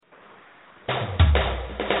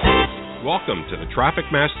Welcome to the Traffic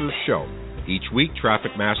Masters Show. Each week,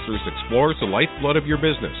 Traffic Masters explores the lifeblood of your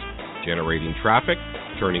business, generating traffic,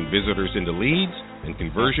 turning visitors into leads, and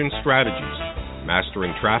conversion strategies.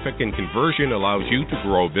 Mastering traffic and conversion allows you to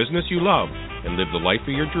grow a business you love and live the life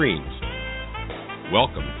of your dreams.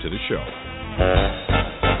 Welcome to the show.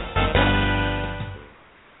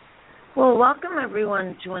 Well, welcome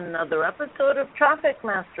everyone to another episode of Traffic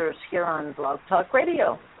Masters here on Blog Talk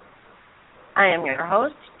Radio. I am your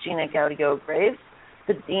host, Gina Gaudio-Graves,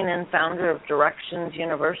 the Dean and founder of Directions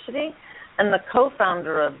University and the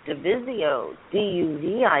co-founder of Divisio,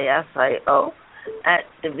 D-U-V-I-S-I-O, at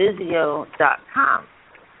divisio.com.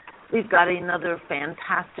 We've got another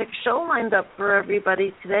fantastic show lined up for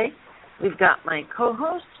everybody today. We've got my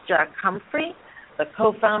co-host, Jack Humphrey, the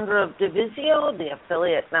co-founder of Divisio, the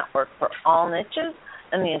affiliate network for all niches,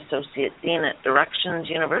 and the associate dean at Directions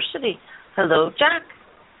University. Hello, Jack.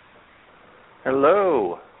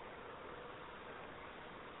 Hello.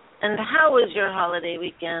 And how was your holiday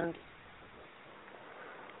weekend?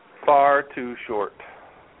 Far too short.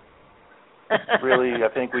 Really,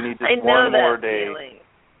 I think we need just one more day. Feeling.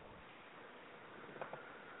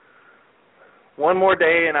 One more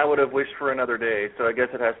day, and I would have wished for another day, so I guess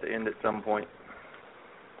it has to end at some point.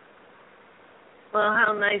 Well,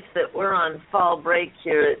 how nice that we're on fall break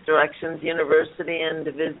here at Directions University and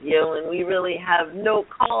Divisio, and we really have no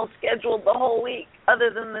calls scheduled the whole week other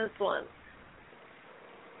than this one.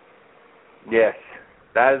 Yes,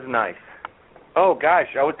 that is nice. Oh, gosh,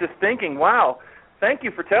 I was just thinking, wow, thank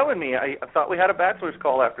you for telling me. I thought we had a bachelor's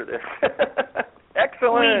call after this.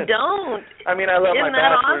 Excellent. We don't. I mean, I love Isn't my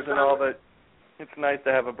bachelor's awesome? and all, but it's nice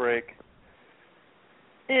to have a break.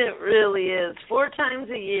 It really is. 4 times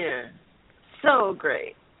a year. So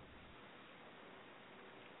great.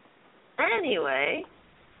 Anyway,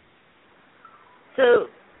 so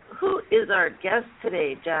who is our guest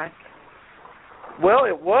today, Jack? Well,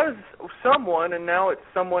 it was someone, and now it's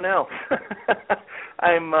someone else.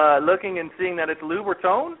 I'm looking and seeing that it's Lou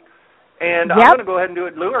Bortone, and Yep. I'm going to go ahead and do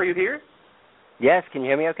it. Lou, are you here? Yes, can you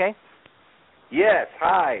hear me okay? Yes,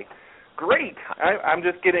 hi. Great. I'm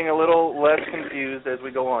just getting a little less confused as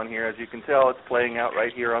we go on here. As you can tell, it's playing out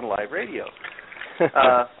right here on live radio.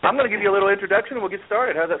 I'm going to give you a little introduction, and we'll get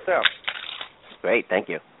started. How's that sound? Great, thank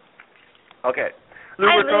you. Okay. Lou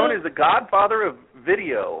Hi, Bortone Lou. is the godfather of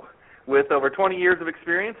video, with over 20 years of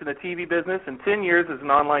experience in the TV business and 10 years as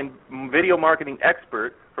an online video marketing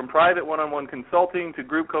expert. From private one-on-one consulting to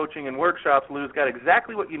group coaching and workshops, Lou's got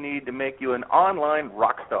exactly what you need to make you an online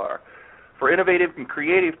rock star. For innovative and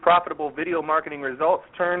creative, profitable video marketing results,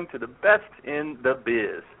 turn to the best in the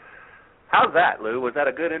biz. How's that, Lou? Was that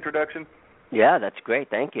a good introduction? Yeah, that's great,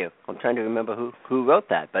 thank you. I'm trying to remember who wrote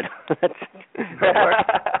that, but that works.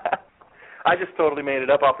 I just totally made it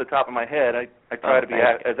up off the top of my head. I try to be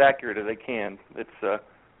as accurate as I can. It's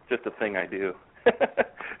just a thing I do.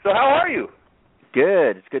 So how are you?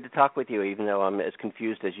 Good. It's good to talk with you, even though I'm as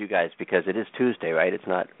confused as you guys, because it is Tuesday, right? It's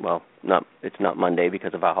not Monday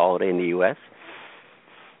because of our holiday in the U.S.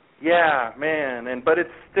 Yeah, man, but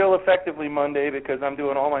it's still effectively Monday because I'm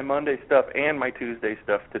doing all my Monday stuff and my Tuesday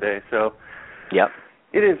stuff today. So, yep,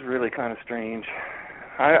 it is really kind of strange.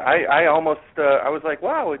 I almost I was like,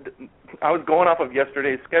 wow, I was going off of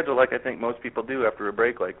yesterday's schedule, like I think most people do after a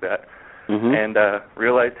break like that. Mm-hmm. And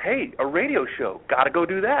realized, hey, a radio show, got to go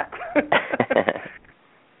do that.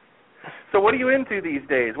 So what are you into these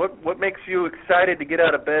days? What makes you excited to get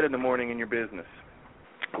out of bed in the morning in your business?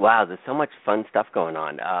 Wow, there's so much fun stuff going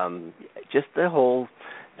on. Just the whole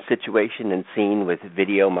situation and scene with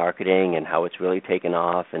video marketing and how it's really taken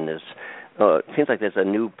off. And it seems like there's a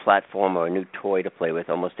new platform or a new toy to play with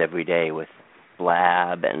almost every day with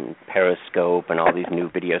Blab and Periscope and all these new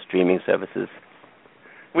video streaming services.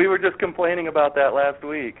 We were just complaining about that last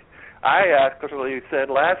week. I actually said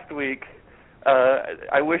last week,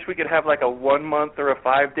 I wish we could have like a 1 month or a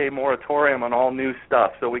 5-day moratorium on all new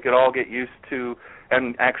stuff so we could all get used to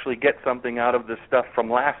and actually get something out of the stuff from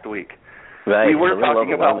last week. Right. We were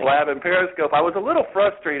talking about Blab and Periscope. I was a little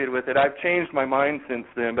frustrated with it. I've changed my mind since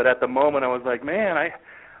then, but at the moment I was like, man,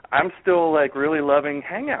 I'm still like really loving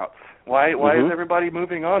Hangouts. Why is everybody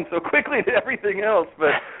moving on so quickly to everything else? But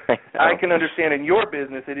I can understand in your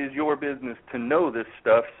business, it is your business to know this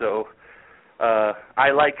stuff. So I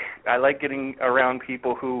like getting around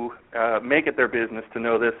people who make it their business to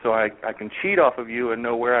know this, so I can cheat off of you and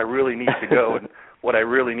know where I really need to go and what I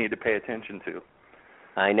really need to pay attention to.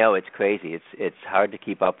 I know, it's crazy. It's hard to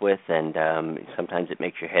keep up with, and sometimes it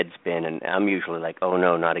makes your head spin. And I'm usually like, oh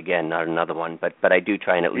no, not again, not another one. But I do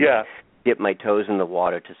try and at least dip my toes in the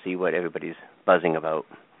water to see what everybody's buzzing about.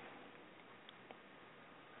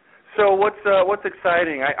 So what's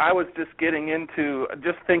exciting? I was just getting into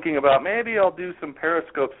thinking about maybe I'll do some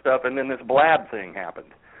Periscope stuff, and then this Blab thing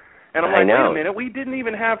happened. And I'm like, wait a minute, we didn't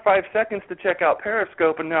even have 5 seconds to check out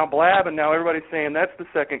Periscope, and now Blab, and now everybody's saying that's the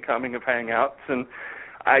second coming of Hangouts, and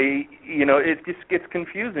it just gets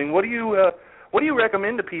confusing. What do you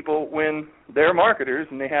recommend to people when they're marketers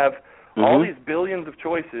and they have all these billions of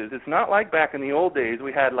choices? It's not like back in the old days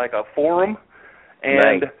we had like a forum,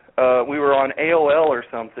 and we were on AOL or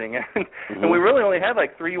something, and we really only had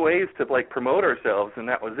like 3 ways to like promote ourselves, and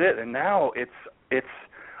that was it. And now it's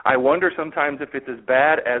I wonder sometimes if it's as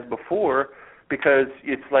bad as before, because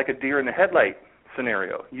it's like a deer in the headlight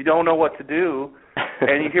scenario. You don't know what to do,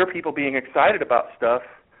 and you hear people being excited about stuff,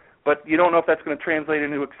 but you don't know if that's going to translate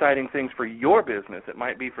into exciting things for your business. It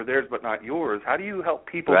might be for theirs, but not yours. How do you help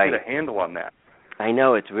people get a handle on that? I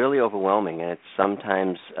know it's really overwhelming, and it's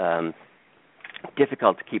sometimes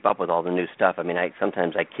difficult to keep up with all the new stuff. I mean,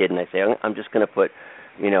 sometimes I kid and I say, I'm just going to put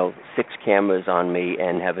 6 cameras on me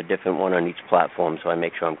and have a different one on each platform so I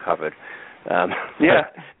make sure I'm covered.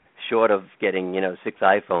 Short of getting, 6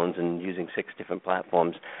 iPhones and using 6 different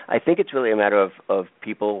platforms. I think it's really a matter of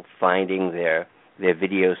people finding their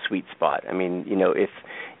video sweet spot. I mean,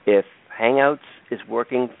 if Hangouts is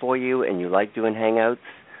working for you and you like doing Hangouts,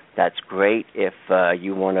 that's great. If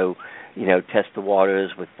you want to, test the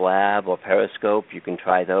waters with Blab or Periscope, you can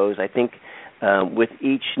try those. I think with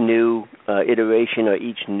each new iteration or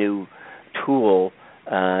each new tool,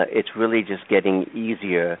 it's really just getting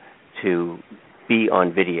easier to be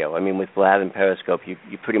on video. I mean, with Blab and Periscope, you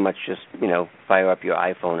pretty much just, fire up your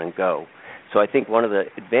iPhone and go. So I think one of the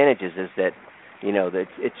advantages is that, that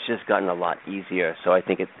it's just gotten a lot easier. So I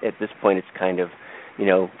think at this point it's kind of,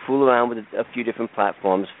 fool around with a few different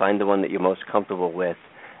platforms, find the one that you're most comfortable with,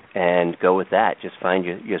 and go with that. Just find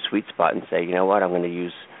your sweet spot and say, you know what, I'm going to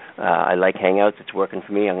use, I like Hangouts, it's working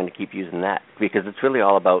for me, I'm going to keep using that. Because it's really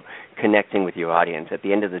all about connecting with your audience. At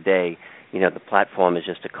the end of the day, the platform is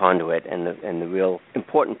just a conduit, and the real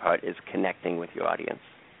important part is connecting with your audience.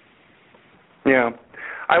 Yeah.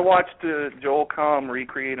 I watched Joel Comm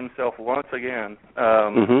recreate himself once again,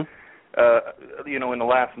 in the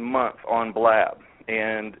last month on Blab.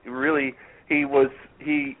 And really,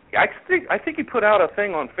 I think he put out a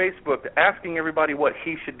thing on Facebook asking everybody what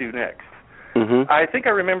he should do next. I think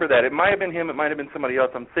I remember that. It might have been him. It might have been somebody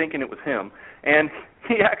else. I'm thinking it was him. And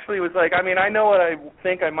he actually was like, I know what I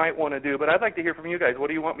think I might want to do, but I'd like to hear from you guys. What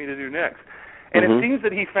do you want me to do next? And it seems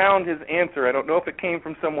that he found his answer. I don't know if it came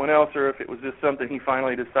from someone else or if it was just something he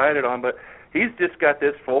finally decided on, but he's just got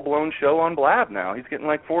this full-blown show on Blab now. He's getting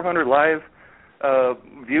like 400 live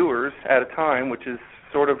viewers at a time, which is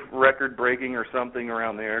sort of record-breaking or something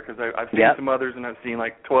around there, because I've seen some others and I've seen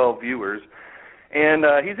like 12 viewers. And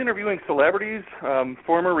he's interviewing celebrities,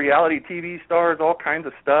 former reality TV stars, all kinds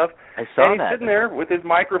of stuff. I saw that. And he's sitting there with his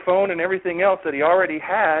microphone and everything else that he already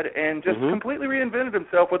had, and just completely reinvented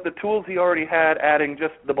himself with the tools he already had, adding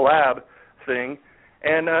just the Blab thing.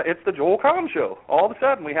 And it's the Joel Comm Show. All of a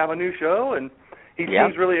sudden, we have a new show, and he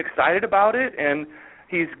seems really excited about it. And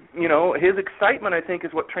he's, his excitement, I think,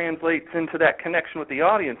 is what translates into that connection with the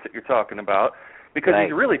audience that you're talking about, because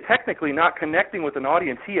he's really technically not connecting with an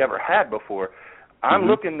audience he ever had before. I'm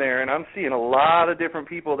looking there, and I'm seeing a lot of different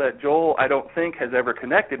people that Joel, I don't think, has ever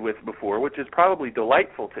connected with before, which is probably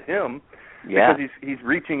delightful to him because he's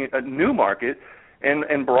reaching a new market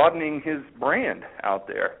and broadening his brand out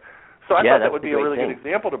there. So I thought that would be a really good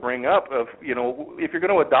example to bring up of, if you're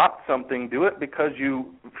going to adopt something, do it because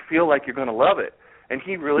you feel like you're going to love it. And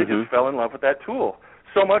he really just fell in love with that tool,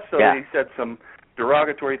 so much so that he said some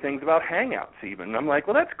derogatory things about Hangouts even. And I'm like,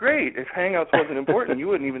 well, that's great. If Hangouts wasn't important, you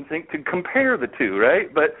wouldn't even think to compare the two,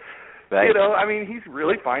 right? But, he's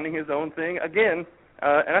really finding his own thing again,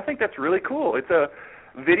 and I think that's really cool. It's a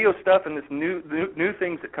video stuff and this new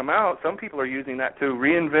things that come out. Some people are using that to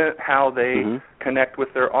reinvent how they connect with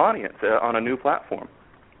their audience on a new platform.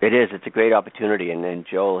 It is. It's a great opportunity, and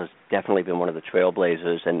Joel has definitely been one of the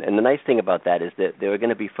trailblazers. And the nice thing about that is that there are going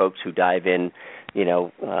to be folks who dive in,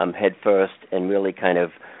 head first and really kind of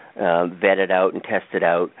vet it out and test it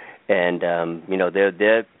out. And,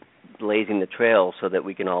 they're blazing the trail so that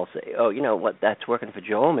we can all say, oh, you know what, that's working for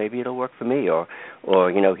Joel, maybe it'll work for me. Or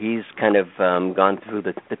he's kind of gone through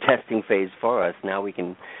the testing phase for us. Now we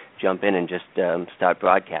can jump in and just start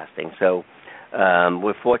broadcasting. So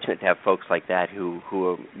we're fortunate to have folks like that who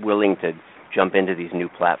are willing to jump into these new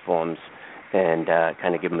platforms and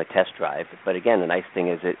kind of give them a test drive. But again, the nice thing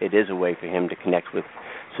is it is a way for him to connect with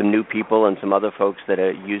some new people and some other folks that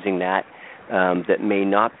are using that that may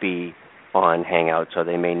not be on Hangouts, or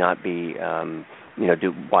they may not be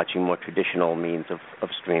watching more traditional means of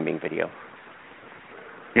streaming video.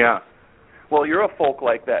 Yeah. Well, you're a folk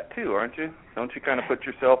like that too, aren't you? Don't you kind of put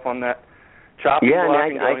yourself on that chopping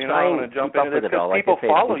block and go, I want to jump into this? Because people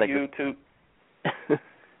follow you to...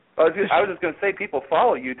 I was just going to say, people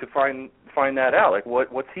follow you to find that out. Like,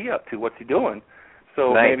 what's he up to? What's he doing?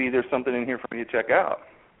 So maybe there's something in here for me to check out.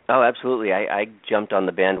 Oh, absolutely. I jumped on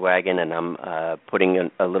the bandwagon, and I'm putting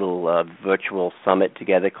a little virtual summit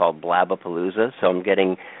together called Blabapalooza. So I'm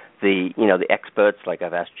getting the experts, like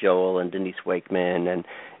I've asked Joel and Denise Wakeman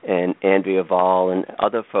and Andrea Vall and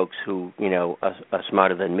other folks who are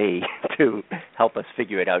smarter than me to help us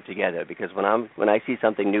figure it out together. Because when I see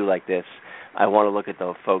something new like this, I want to look at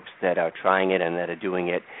the folks that are trying it and that are doing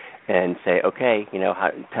it and say, okay,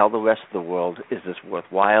 tell the rest of the world, is this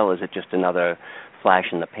worthwhile? Is it just another flash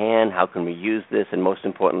in the pan? How can we use this? And most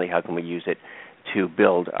importantly, how can we use it to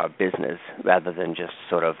build our business rather than just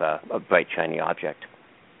sort of a bright, shiny object?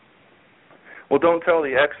 Well, don't tell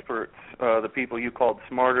the experts, the people you called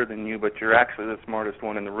smarter than you, but you're actually the smartest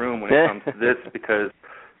one in the room when it comes to this, because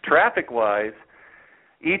traffic-wise,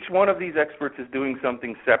 each one of these experts is doing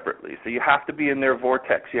something separately. So you have to be in their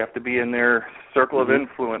vortex. You have to be in their circle of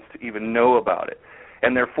influence to even know about it.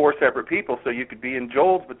 And they're 4 separate people, so you could be in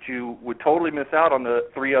Joel's, but you would totally miss out on the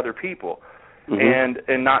 3 other people and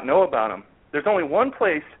not know about them. There's only one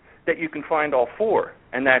place that you can find all 4,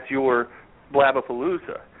 and that's your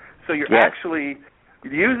Blabapalooza. So you're actually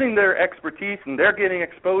using their expertise, and they're getting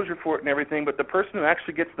exposure for it and everything, but the person who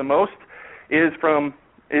actually gets the most is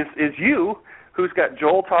you, who's got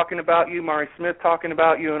Joel talking about you, Mari Smith talking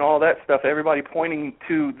about you, and all that stuff, everybody pointing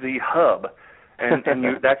to the hub. And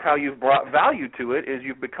that's how you've brought value to it, is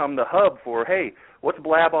you've become the hub for, hey, what's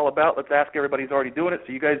Blab all about? Let's ask everybody who's already doing it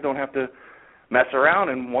so you guys don't have to mess around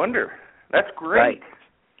and wonder. That's great. Right.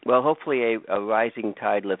 Well, hopefully a rising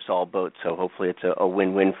tide lifts all boats, so hopefully it's a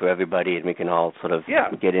win-win for everybody, and we can all sort of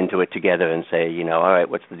get into it together and say, all right,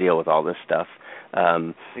 what's the deal with all this stuff?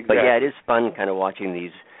 Exactly. But, it is fun kind of watching these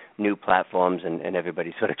new platforms and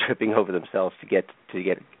everybody sort of tripping over themselves to get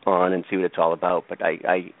on and see what it's all about. But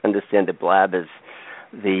I understand that Blab is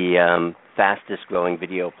the fastest growing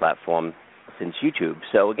video platform since YouTube.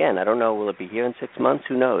 So again, I don't know, will it be here in 6 months?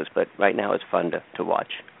 Who knows? But right now it's fun to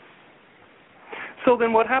watch. So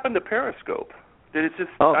then what happened to Periscope? Did it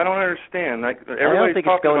just I don't understand. Like, I don't think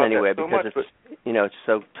it's going anywhere because it's it's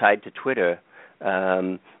so tied to Twitter.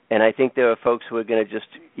 And I think there are folks who are going to just,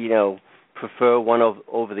 prefer one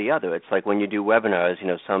over the other. It's like when you do webinars,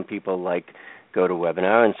 some people like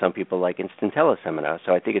GoToWebinar and some people like Instant Teleseminar.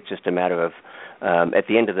 So I think it's just a matter of, at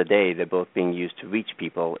the end of the day, they're both being used to reach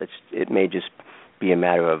people. It may just be a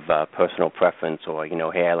matter of personal preference, or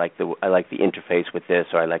hey, I like the interface with this,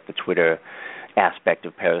 or I like the Twitter aspect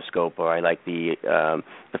of Periscope, or I like the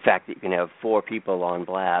fact that you can have 4 people on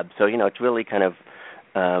Blab. So it's really kind of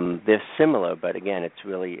they're similar, but again, it's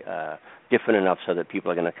really different enough so that people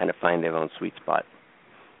are going to kind of find their own sweet spot.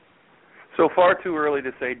 So far too early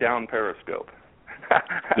to say down Periscope.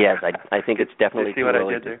 Yes, I think it's definitely too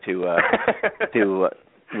early to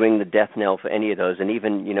ring the death knell for any of those. And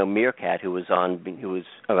even Meerkat, who was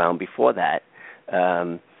around before that.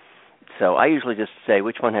 So I usually just say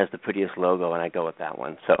which one has the prettiest logo, and I go with that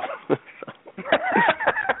one. So.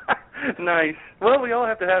 Nice. Well, we all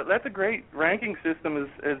have to have. That's a great ranking system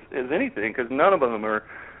as anything, because none of them are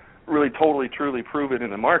really totally truly proven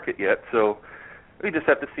in the market yet. So we just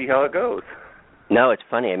have to see how it goes. No, it's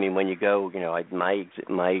funny. I mean, when you go,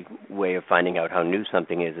 my way of finding out how new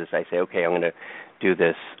something is I say, okay, I'm going to do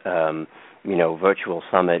this, virtual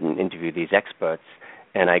summit and interview these experts,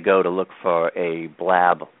 and I go to look for a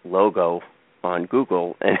Blab logo on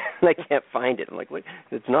Google, and I can't find it. I'm like, wait,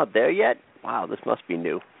 it's not there yet? Wow, this must be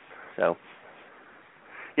new. So.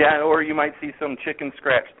 Yeah, or you might see some chicken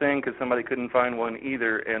scratch thing because somebody couldn't find one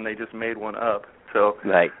either, and they just made one up. So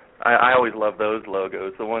right. I always love those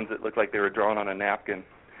logos, the ones that look like they were drawn on a napkin.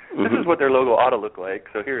 This is what their logo ought to look like,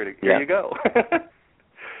 so here you go.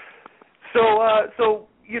 So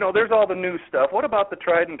there's all the new stuff. What about the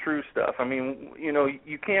tried and true stuff? I mean,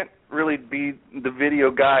 you can't really be the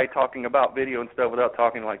video guy talking about video and stuff without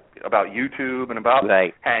talking about YouTube and about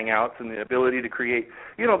Hangouts and the ability to create,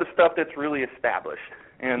 the stuff that's really established.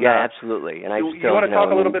 And, absolutely. And you want to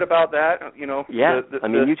talk a little bit about that? Yeah.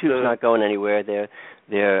 YouTube's not going anywhere.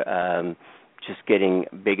 They're just getting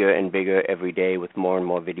bigger and bigger every day with more and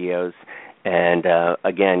more videos. And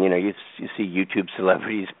again, you see YouTube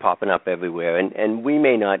celebrities popping up everywhere. And we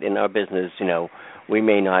may not, in our business, we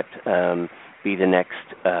may not be the next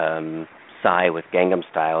Psy with Gangnam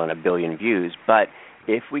Style and 1 billion views, but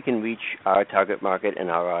if we can reach our target market and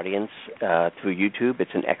our audience through YouTube,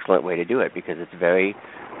 it's an excellent way to do it because it's very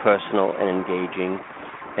personal and engaging,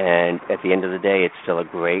 And at the end of the day, it's still a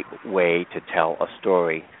great way to tell a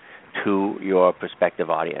story to your prospective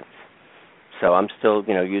audience. So I'm still,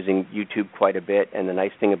 using YouTube quite a bit, and the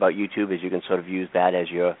nice thing about YouTube is you can sort of use that as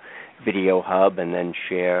your video hub and then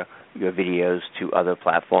share your videos to other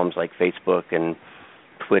platforms like Facebook and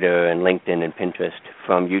Twitter and LinkedIn and Pinterest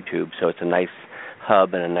from YouTube. So it's a nice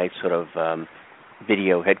hub and a nice sort of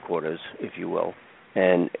video headquarters, if you will.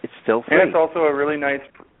 And it's still free. And it's also a really nice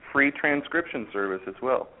free transcription service as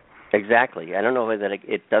well. Exactly. I don't know that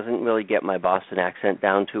it doesn't really get my Boston accent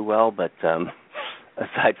down too well, but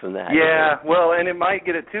aside from that. Yeah, well, and it might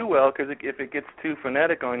get it too well, because if it gets too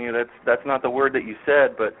phonetic on you, that's not the word that you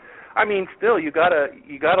said. But I mean, still, you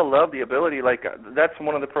gotta love the ability. Like, that's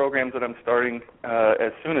one of the programs that I'm starting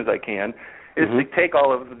as soon as I can, is to take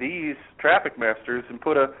all of these Traffic Masters and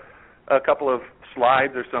put a couple of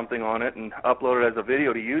slides or something on it and upload it as a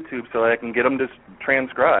video to YouTube so that I can get them just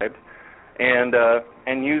transcribed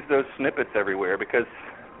and use those snippets everywhere. Because,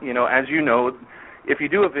 as you know, if you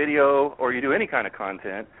do a video or you do any kind of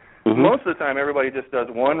content, most of the time everybody just does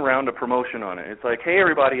one round of promotion on it. It's like, hey,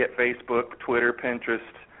 everybody at Facebook, Twitter, Pinterest,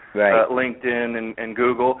 LinkedIn, and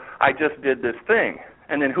Google, I just did this thing.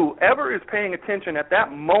 And then whoever is paying attention at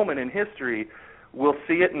that moment in history will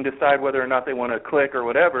see it and decide whether or not they want to click or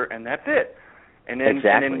whatever, and that's it. And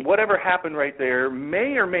then whatever happened right there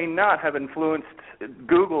may or may not have influenced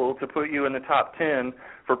Google to put you in the top 10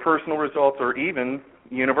 for personal results or even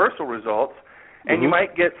universal results. And you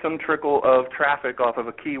might get some trickle of traffic off of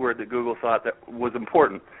a keyword that Google thought that was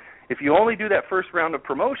important. If you only do that first round of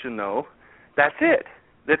promotion, though, that's it.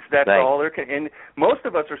 That's all there can. And most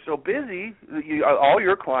of us are so busy, all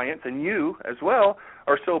your clients and you as well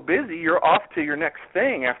are so busy, you're off to your next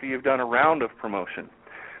thing after you've done a round of promotion.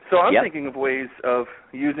 So I'm thinking of ways of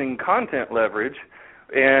using content leverage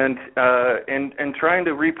and trying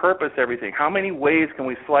to repurpose everything. How many ways can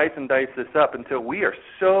we slice and dice this up until we are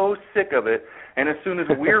so sick of it, and as soon as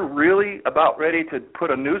we're really about ready to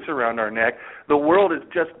put a noose around our neck, the world is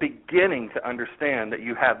just beginning to understand that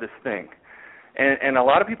you have this thing. And a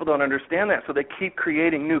lot of people don't understand that, so they keep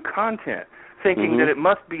creating new content, thinking that it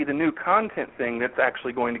must be the new content thing that's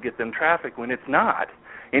actually going to get them traffic when it's not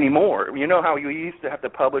anymore. You know how you used to have to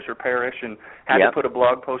publish or perish and had to put a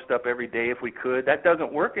blog post up every day if we could? That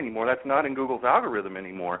doesn't work anymore. That's not in Google's algorithm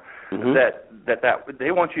anymore. That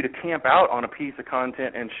they want you to camp out on a piece of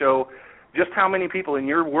content and show just how many people in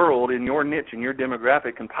your world, in your niche, in your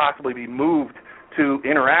demographic can possibly be moved to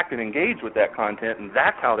interact and engage with that content, and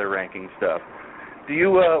that's how they're ranking stuff. Do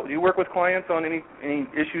you work with clients on any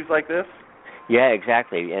issues like this? Yeah,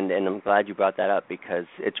 exactly, and I'm glad you brought that up because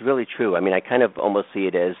it's really true. I mean, I kind of almost see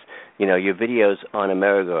it as, your video's on a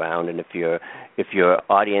merry-go-round, and if your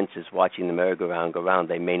audience is watching the merry-go-round go round,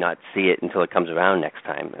 they may not see it until it comes around next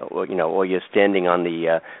time. Or you're standing on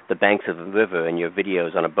the banks of a river and your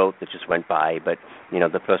video's on a boat that just went by, but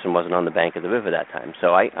the person wasn't on the bank of the river that time.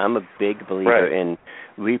 So I'm a big believer in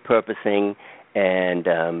repurposing and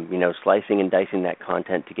slicing and dicing that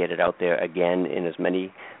content to get it out there again in as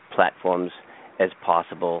many platforms as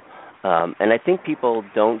possible. And I think people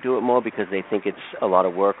don't do it more because they think it's a lot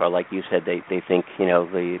of work, or like you said, they think,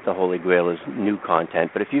 the holy grail is new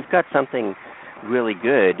content. But if you've got something really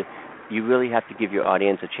good, you really have to give your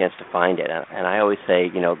audience a chance to find it. And I always say,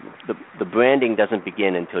 the branding doesn't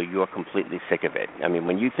begin until you're completely sick of it. I mean,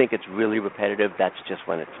 when you think it's really repetitive, that's just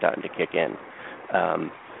when it's starting to kick in.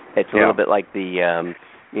 It's a little bit like the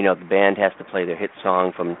band has to play their hit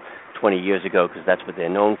song from 20 years ago because that's what they're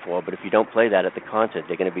known for. But if you don't play that at the concert,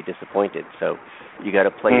 they're going to be disappointed. So you got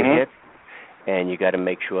to play your hit, and you got to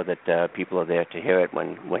make sure that people are there to hear it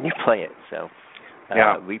when you play it. So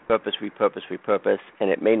repurpose, and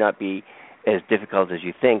it may not be as difficult as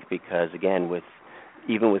you think because, again,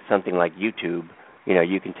 even with something like YouTube,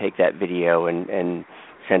 you can take that video and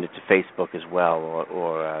send it to Facebook as well,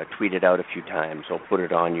 or tweet it out a few times, or put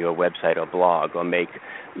it on your website or blog, or make,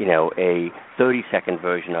 a 30-second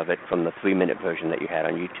version of it from the 3-minute version that you had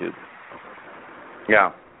on YouTube.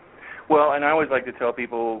 Yeah. Well, and I always like to tell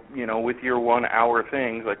people, with your 1-hour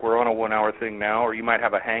things, like we're on a 1-hour thing now, or you might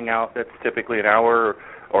have a hangout that's typically an hour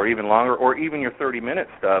or even longer, or even your 30-minute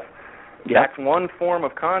stuff. That's one form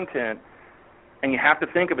of content. And you have to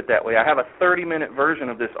think of it that way. I have a 30-minute version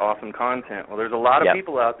of this awesome content. Well, there's a lot of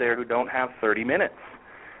people out there who don't have 30 minutes.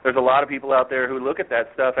 There's a lot of people out there who look at that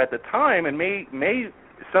stuff at the time and may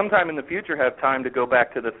sometime in the future have time to go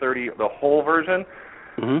back to the whole version,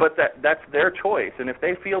 but that's their choice. And if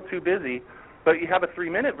they feel too busy, but you have a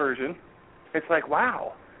 3-minute version, it's like,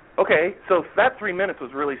 wow. Okay, so that 3 minutes was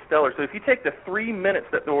really stellar. So if you take the 3 minutes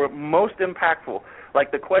that were most impactful,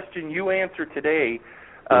 like the question you answered today,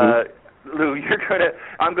 Lou,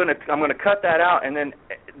 I'm gonna cut that out, and then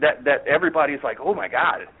that everybody's like, oh my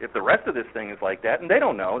God, if the rest of this thing is like that, and they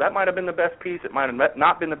don't know, that might have been the best piece, it might have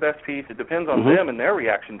not been the best piece. It depends on them and their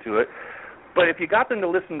reaction to it. But if you got them to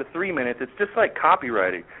listen to 3 minutes, it's just like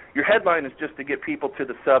copywriting. Your headline is just to get people to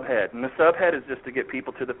the subhead, and the subhead is just to get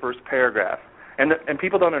people to the first paragraph. And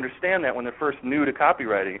people don't understand that when they're first new to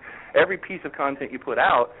copywriting. Every piece of content you put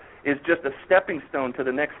out is just a stepping stone to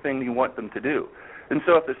the next thing you want them to do. And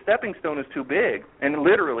so if the stepping stone is too big, and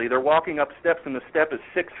literally they're walking up steps and the step is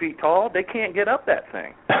 6 feet tall, they can't get up that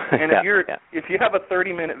thing. And if you have a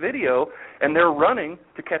 30-minute video and they're running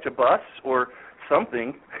to catch a bus or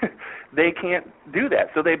something, they can't do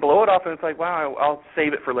that. So they blow it off, and it's like, wow, I'll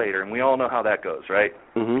save it for later. And we all know how that goes, right?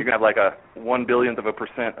 You're going to have like a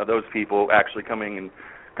 1/1000% of those people actually coming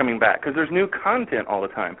back because there's new content all the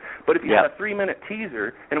time. But if you had a 3-minute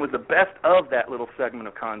teaser and it was the best of that little segment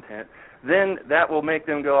of content, then that will make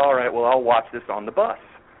them go, all right, well, I'll watch this on the bus.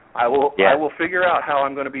 I will figure out how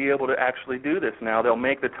I'm going to be able to actually do this now. They'll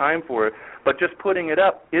make the time for it. But just putting it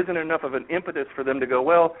up isn't enough of an impetus for them to go,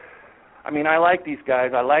 well, I mean, I like these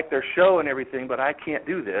guys, I like their show and everything, but I can't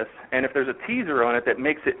do this. And if there's a teaser on it that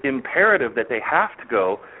makes it imperative that they have to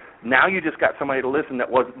go, now you just got somebody to listen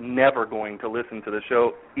that was never going to listen to the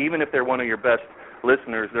show. Even if they're one of your best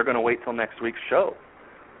listeners, they're going to wait till next week's show.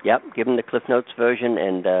 Yep, give them the Cliff Notes version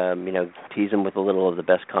and, tease them with a little of the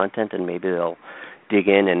best content, and maybe they'll dig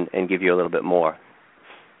in and give you a little bit more.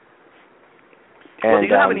 Well, do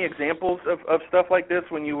you have any examples of stuff like this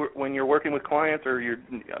when you're working with clients or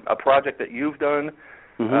a project that you've done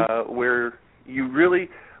where you really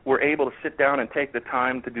were able to sit down and take the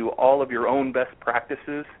time to do all of your own best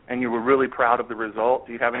practices and you were really proud of the result?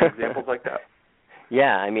 Do you have any examples like that?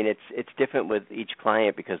 Yeah, I mean, it's different with each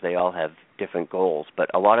client because they all have different goals, but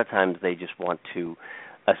a lot of times they just want to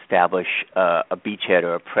establish a beachhead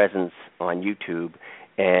or a presence on YouTube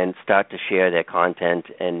and start to share their content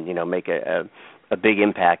and, make a big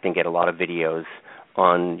impact and get a lot of videos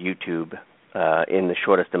on YouTube in the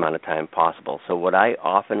shortest amount of time possible. So what I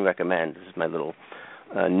often recommend, this is my little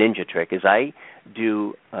ninja trick, is I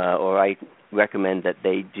recommend that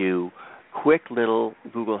they do quick little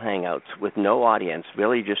Google Hangouts with no audience,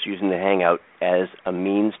 really just using the Hangout as a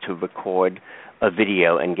means to record a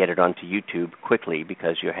video and get it onto YouTube quickly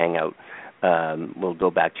because your Hangout will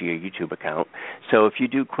go back to your YouTube account. So if you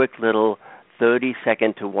do quick little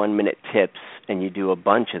 30-second to 1-minute tips and you do a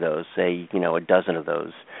bunch of those, say, a dozen of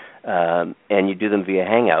those, and you do them via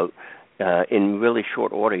Hangout, in really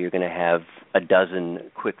short order you're going to have a dozen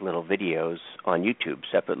quick little videos on YouTube,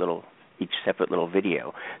 each separate little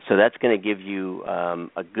video. So that's going to give you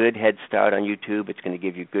a good head start on YouTube. It's going to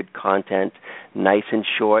give you good content, nice and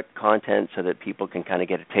short content so that people can kind of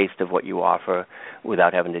get a taste of what you offer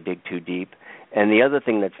without having to dig too deep. And the other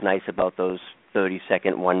thing that's nice about those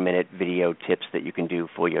 30-second, 1-minute video tips that you can do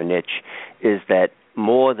for your niche is that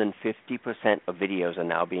more than 50% of videos are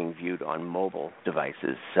now being viewed on mobile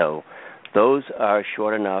devices. So those are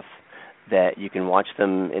short enough that you can watch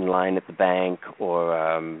them in line at the bank or,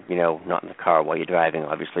 not in the car while you're driving,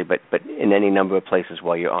 obviously, but in any number of places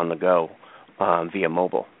while you're on the go via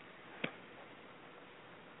mobile.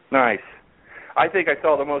 Nice. I think I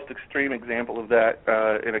saw the most extreme example of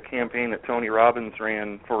that in a campaign that Tony Robbins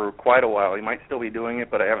ran for quite a while. He might still be doing it,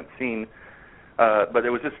 but I haven't seen. But it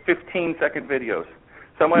was just 15-second videos.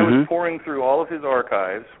 Somebody was pouring through all of his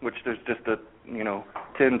archives, which there's just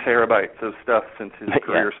 10 terabytes of stuff since his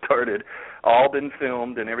career started, all been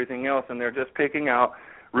filmed and everything else, and they're just picking out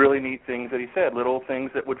really neat things that he said, little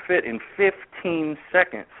things that would fit in 15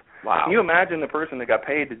 seconds. Wow. Can you imagine the person that got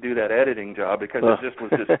paid to do that editing job because it just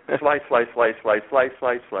was just slice, slice, slice, slice, slice,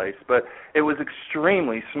 slice, slice. But it was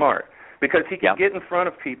extremely smart because he could get in front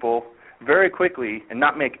of people very quickly and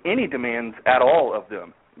not make any demands at all of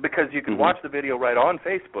them because you can watch the video right on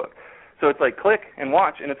Facebook. So it's like click and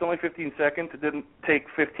watch, and it's only 15 seconds. It didn't take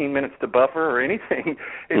 15 minutes to buffer or anything.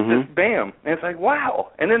 It's just bam. And it's like,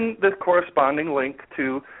 wow. And then the corresponding link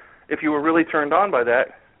to if you were really turned on by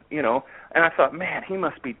that, and I thought, man, he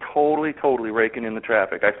must be totally, totally raking in the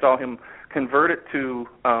traffic. I saw him convert it to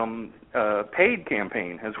a paid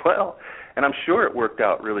campaign as well, and I'm sure it worked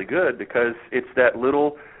out really good because it's that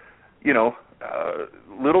little,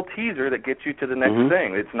 little teaser that gets you to the next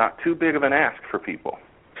thing. It's not too big of an ask for people.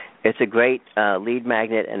 It's a great lead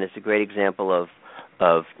magnet, and it's a great example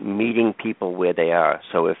of meeting people where they are.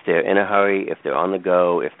 So if they're in a hurry, if they're on the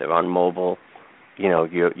go, if they're on mobile,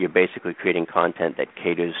 you're basically creating content that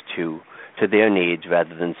caters to their needs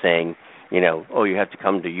rather than saying, you have to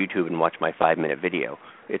come to YouTube and watch my 5-minute video.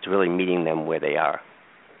 It's really meeting them where they are.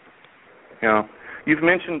 You've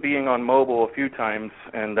mentioned being on mobile a few times,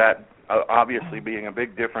 and that obviously being a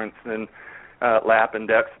big difference than lap and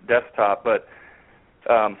desktop. But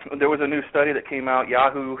there was a new study that came out.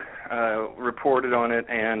 Yahoo reported on it,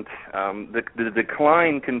 and the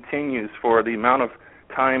decline continues for the amount of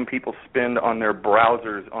time people spend on their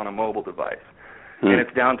browsers on a mobile device. And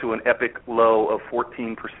it's down to an epic low of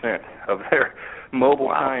 14% of their mobile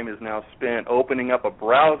time is now spent opening up a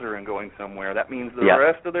browser and going somewhere. That means the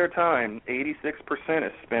rest of their time, 86%,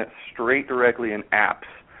 is spent straight directly in apps.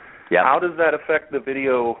 How does that affect the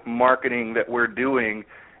video marketing that we're doing,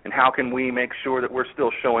 and how can we make sure that we're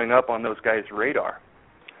still showing up on those guys' radar?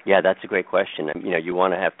 Yeah, that's a great question. You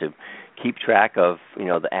want to have to keep track of,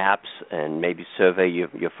 the apps and maybe survey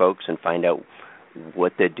your folks and find out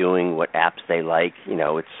what they're doing, what apps they like.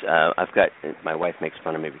 I've got, my wife makes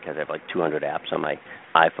fun of me because I have like 200 apps on my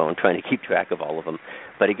iPhone trying to keep track of all of them.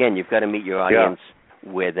 But again, you've got to meet your audience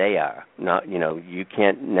where they are. Not, you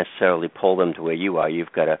can't necessarily pull them to where you are.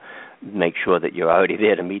 You've got to make sure that you're already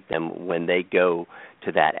there to meet them when they go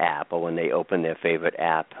to that app or when they open their favorite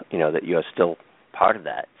app, that you're still part of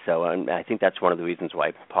that. So I think that's one of the reasons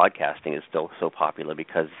why podcasting is still so popular,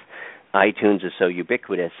 because iTunes is so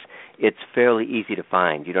ubiquitous. It's fairly easy to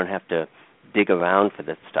find. You don't have to dig around for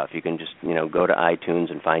this stuff. You can just, go to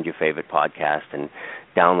iTunes and find your favorite podcast and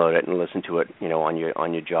download it and listen to it, on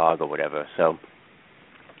your jog or whatever. So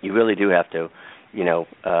you really do have to,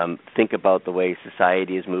 think about the way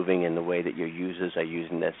society is moving and the way that your users are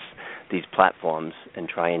using these platforms, and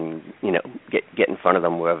try and, get in front of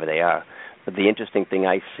them wherever they are. But the interesting thing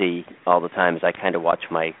I see all the time is I kind of watch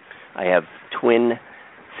I have twin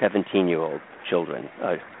 17-year-old children,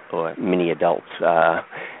 or mini adults,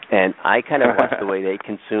 and I kind of watch the way they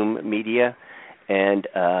consume media, and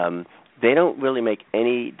they don't really make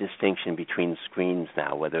any distinction between screens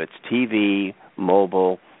now, whether it's TV,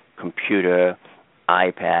 mobile, computer,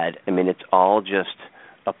 iPad. It's all just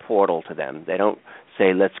a portal to them. They don't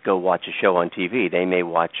say, let's go watch a show on TV. They may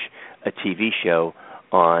watch a TV show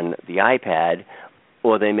on the iPad,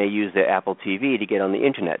 or they may use their Apple TV to get on the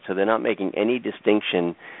Internet. So they're not making any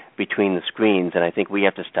distinction between the screens, and I think we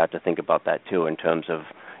have to start to think about that too, in terms of,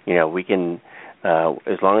 we can,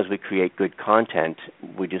 as long as we create good content,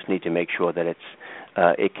 we just need to make sure that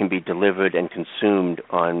it can be delivered and consumed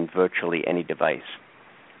on virtually any device.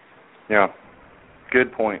 Yeah,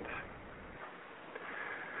 good point.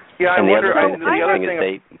 Yeah, and I wonder. The other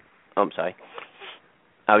thing is I'm sorry.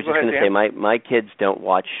 I was just going to say, my kids don't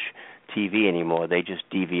watch TV anymore. They just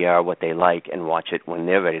DVR what they like and watch it when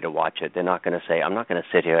they're ready to watch it. They're not going to say, I'm not going to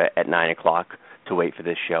sit here at 9 o'clock to wait for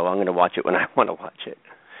this show. I'm going to watch it when I want to watch it.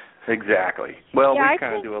 Exactly. Well, we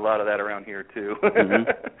kind of do a lot of that around here, too.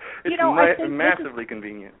 It's massively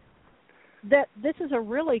convenient. That this is a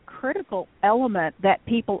really critical element that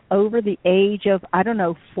people over the age of,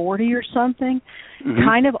 40 or something,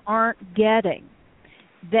 kind of aren't getting.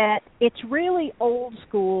 That it's really old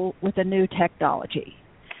school with a new technology.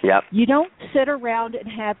 Yep. You don't sit around and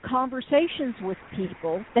have conversations with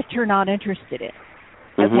people that you're not interested in.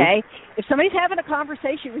 Okay? If somebody's having a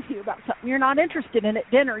conversation with you about something you're not interested in at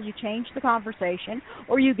dinner, you change the conversation,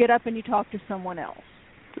 or you get up and you talk to someone else.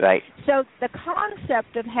 Right. So the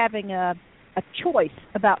concept of having a choice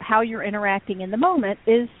about how you're interacting in the moment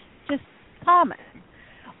is just common.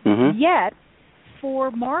 Yet,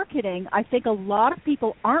 for marketing, I think a lot of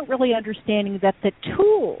people aren't really understanding that the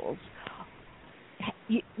tools,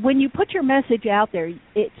 when you put your message out there,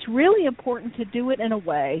 it's really important to do it in a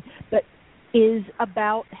way that is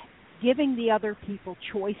about giving the other people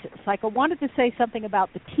choices. Like I wanted to say something about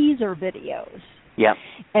the teaser videos. Yeah.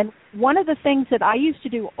 And one of the things that I used to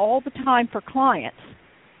do all the time for clients,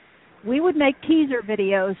 we would make teaser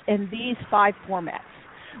videos in these 5 formats.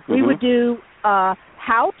 We would do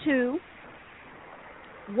how to,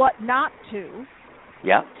 what not to,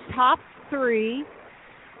 top 3,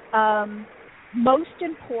 most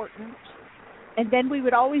important, and then we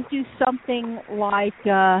would always do something like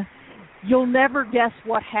you'll never guess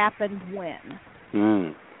what happened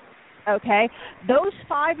when. Okay? Those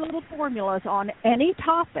 5 little formulas on any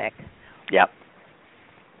topic, and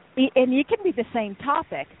it can be the same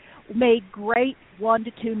topic, made great 1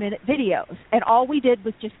 to 2 minute videos, and all we did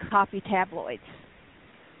was just copy tabloids.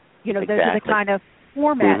 Those are the kind of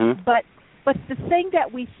formats. But the thing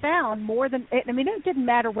that we found more than, it didn't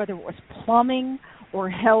matter whether it was plumbing or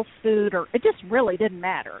health food, or it just really didn't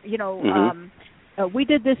matter. We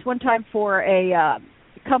did this one time for a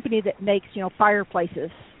company that makes,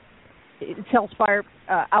 fireplaces. It sells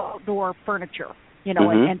outdoor furniture,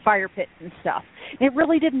 and fire pits and stuff. It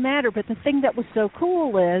really didn't matter, but the thing that was so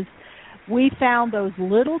cool is we found those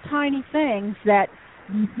little tiny things that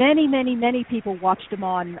many, many, many people watched them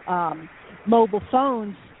on mobile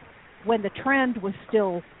phones when the trend was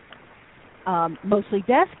still mostly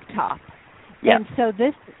desktop. Yeah. And so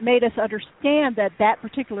this made us understand that that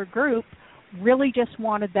particular group really just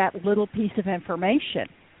wanted that little piece of information.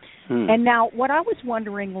 And now what I was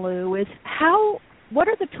wondering, Lou, is what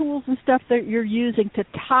are the tools and stuff that you're using to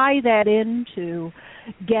tie that into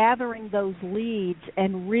gathering those leads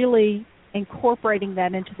and really incorporating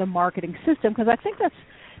that into the marketing system? Because I think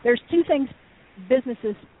there's two things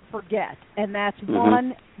businesses forget, and that's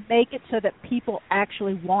one, make it so that people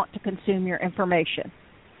actually want to consume your information.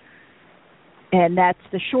 And that's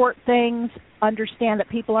the short things, understand that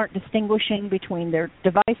people aren't distinguishing between their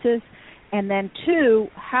devices. And then two,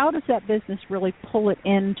 how does that business really pull it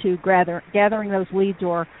into gathering those leads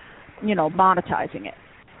or, monetizing it?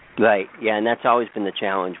 Right, yeah, and that's always been the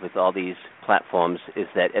challenge with all these platforms is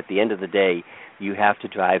that at the end of the day, you have to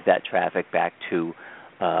drive that traffic back to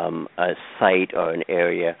a site or an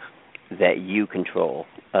area that you control.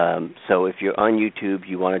 So if you're on YouTube,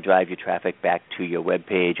 you want to drive your traffic back to your web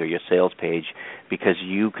page or your sales page because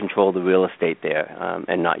you control the real estate there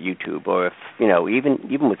and not YouTube. Or if,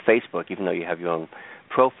 even with Facebook, even though you have your own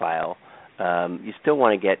profile, you still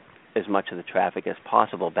want to get as much of the traffic as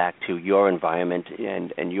possible back to your environment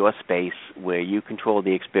and your space where you control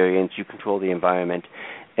the experience, you control the environment,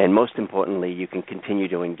 and most importantly, you can continue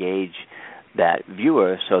to engage that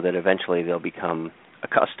viewer so that eventually they'll become a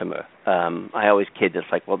customer. I always kid it's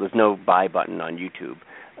like, well, there's no buy button on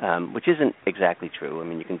YouTube, which isn't exactly true. I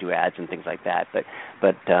mean, you can do ads and things like that,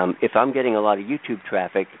 but if I'm getting a lot of YouTube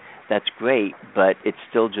traffic, that's great, but it's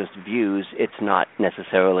still just views. It's not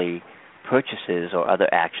necessarily purchases or other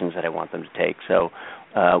actions that I want them to take. So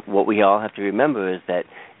what we all have to remember is that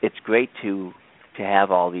it's great to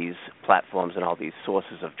have all these platforms and all these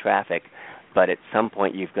sources of traffic, but at some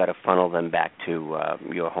point you've got to funnel them back to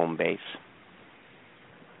your home base.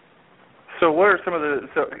 So what are some of the?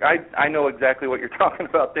 So I know exactly what you're talking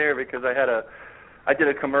about there because I did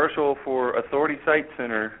a commercial for Authority Site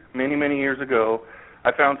Center many years ago.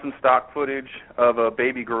 I found some stock footage of a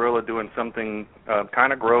baby gorilla doing something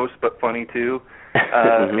kind of gross but funny too,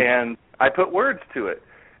 and I put words to it.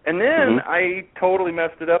 And then I totally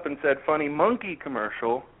messed it up and said funny monkey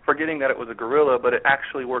commercial, forgetting that it was a gorilla, but it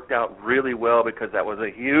actually worked out really well because that was a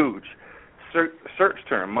huge search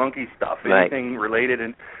term, monkey stuff, anything related,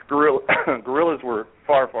 and gorillas were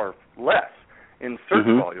far less in search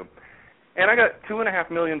volume. And I got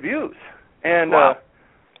 2.5 million views. And wow.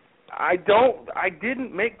 I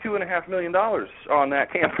didn't make $2.5 million on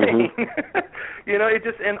that campaign. It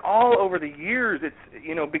just, and all over the years,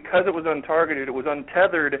 it's, because it was untargeted, it was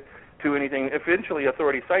untethered to anything. Eventually,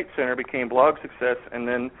 Authority Site Center became Blog Success, and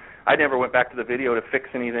then I never went back to the video to fix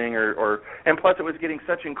anything, and plus it was getting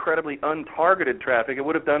such incredibly untargeted traffic, it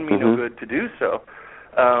would have done me no good to do so.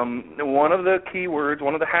 One of the keywords,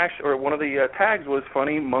 one of the tags was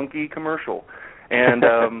funny monkey commercial,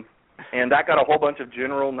 and and that got a whole bunch of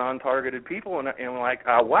general non-targeted people, and like,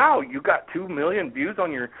 wow, you got 2 million views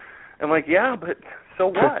on your. I'm like, yeah, but so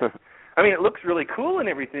what? I mean, it looks really cool and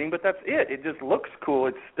everything, but that's it. It just looks cool.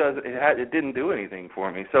 It didn't do anything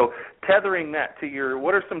for me. So tethering that to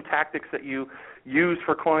what are some tactics that you use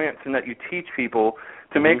for clients and that you teach people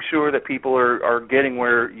to make sure that people are getting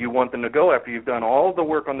where you want them to go after you've done all the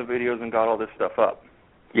work on the videos and got all this stuff up?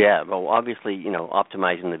 Yeah, well, obviously,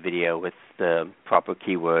 optimizing the video with the proper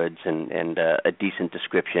keywords and a decent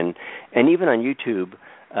description. And even on YouTube,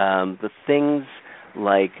 the things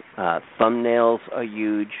like thumbnails are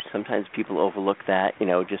huge. Sometimes people overlook that,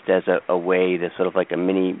 just as a way to sort of like a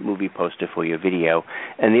mini movie poster for your video.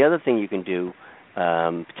 And the other thing you can do,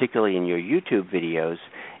 particularly in your YouTube videos,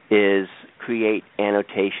 is create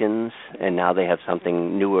annotations, and now they have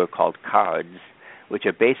something newer called cards, which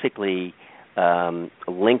are basically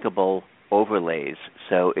linkable overlays.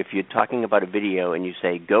 So if you're talking about a video and you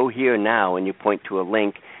say, go here now, and you point to a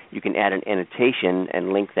link, you can add an annotation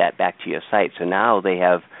and link that back to your site. So now they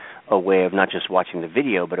have a way of not just watching the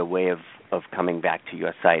video, but a way of coming back to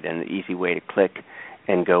your site and an easy way to click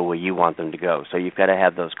and go where you want them to go. So you've got to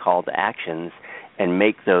have those call to actions and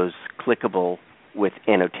make those clickable with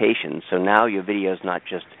annotations. So now your video is not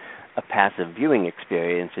just a passive viewing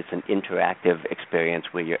experience, it's an interactive experience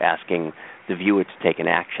where you're asking the viewer to take an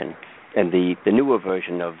action. And the newer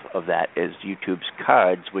version of that is YouTube's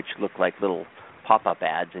cards, which look like little pop-up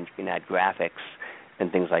ads, and you can add graphics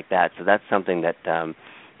and things like that. So that's something that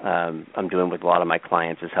I'm doing with a lot of my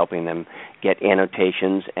clients, is helping them get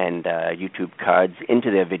annotations and YouTube cards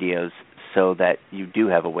into their videos so that you do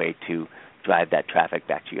have a way to drive that traffic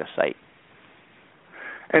back to your site.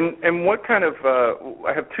 And what kind of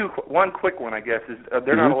I have one quick one, I guess, is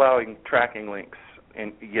they're not allowing tracking links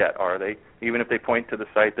yet, are they? Even if they point to the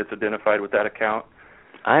site that's identified with that account?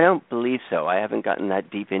 I don't believe so. I haven't gotten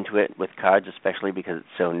that deep into it with cards, especially because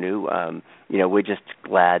it's so new. We're just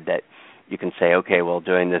glad that you can say, okay, well,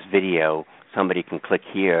 during this video, somebody can click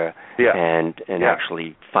here and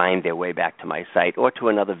actually find their way back to my site or to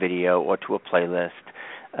another video or to a playlist.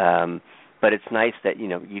 But it's nice that,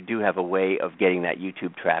 you do have a way of getting that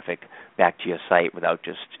YouTube traffic back to your site without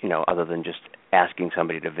just, other than just asking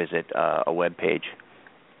somebody to visit a web page.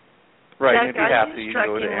 Right, Jack, and if you have to, you can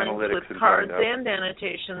go to analytics with and cards find out. and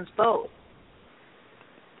annotations both.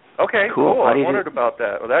 Okay, cool. I wondered about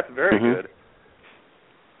that. Well, that's very good.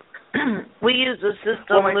 We use a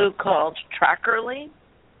system, Lou, called Trackerly.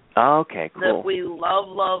 Oh, okay, cool. That we love,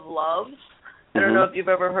 love, love. I don't know if you've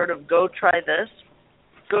ever heard of Go Try This.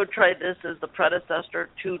 Go Try This is the predecessor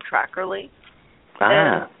to Trackerly.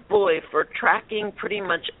 And boy, for tracking pretty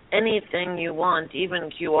much anything you want,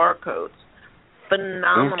 even QR codes,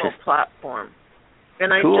 phenomenal platform.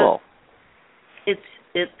 And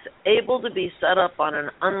it's able to be set up on an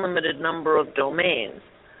unlimited number of domains.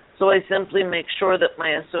 So I simply make sure that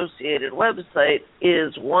my associated website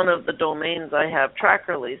is one of the domains I have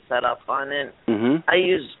Trackerly set up on, and I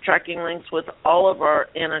use tracking links with all of our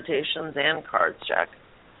annotations and cards, Jack.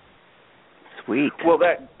 Sweet. Well,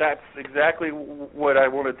 that's exactly what I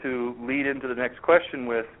wanted to lead into the next question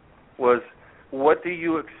with, was what do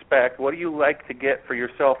you expect, what do you like to get for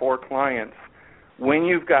yourself or clients when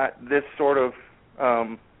you've got this sort of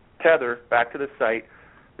tether back to the site,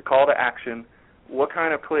 the call to action? What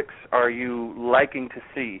kind of clicks are you liking to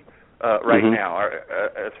see right now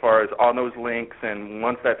as far as on those links and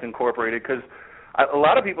once that's incorporated? Because a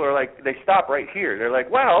lot of people are like, they stop right here. They're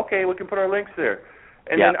like, wow, okay, we can put our links there.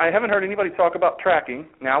 And then I haven't heard anybody talk about tracking.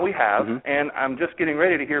 Now we have, and I'm just getting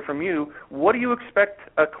ready to hear from you. What do you expect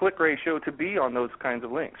a click ratio to be on those kinds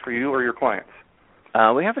of links for you or your clients?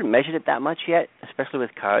 We haven't measured it that much yet, especially with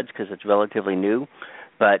cards because it's relatively new.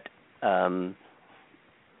 But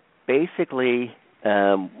basically,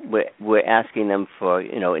 we're asking them for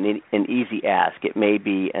an easy ask. It may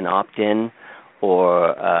be an opt-in or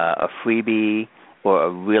a freebie or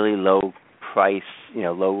a really low price,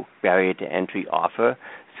 low barrier to entry offer.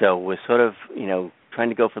 So we're sort of, trying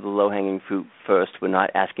to go for the low-hanging fruit first. We're not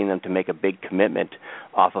asking them to make a big commitment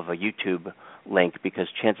off of a YouTube link because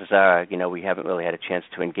chances are, we haven't really had a chance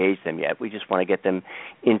to engage them yet. We just want to get them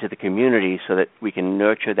into the community so that we can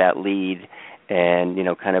nurture that lead and,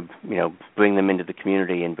 bring them into the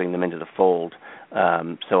community and bring them into the fold.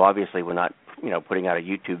 So obviously we're not, putting out a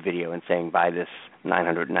YouTube video and saying, buy this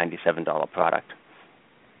 $997 product.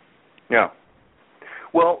 Yeah.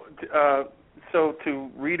 Well, so to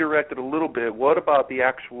redirect it a little bit, what about the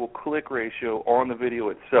actual click ratio on the video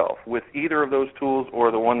itself with either of those tools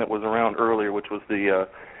or the one that was around earlier, which was the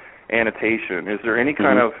annotation? Is there any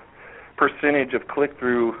kind of percentage of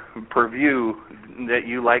click-through per view that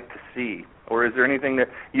you like to see? Or is there anything that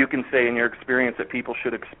you can say in your experience that people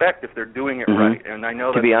should expect if they're doing it right? And I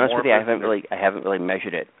know to be honest with you, I haven't really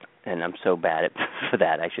measured it. And I'm so bad for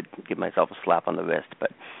that. I should give myself a slap on the wrist,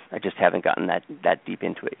 but I just haven't gotten that deep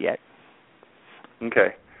into it yet.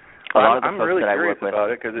 Okay. A lot of the I'm folks really that I curious work with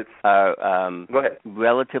about it because it's go ahead.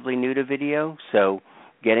 Relatively new to video, so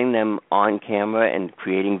getting them on camera and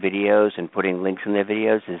creating videos and putting links in their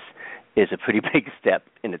videos is a pretty big step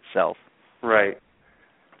in itself. Right.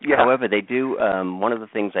 Yeah. However, they do. One of the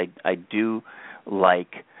things I do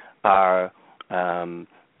like are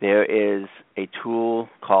there is a tool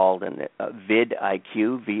called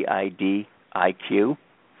vidIQ, VIDIQ,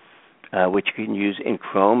 which you can use in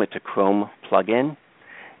Chrome. It's a Chrome plugin.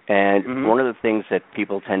 And one of the things that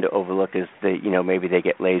people tend to overlook is that, maybe they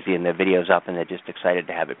get lazy and their video's up and they're just excited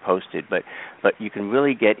to have it posted. But you can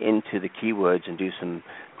really get into the keywords and do some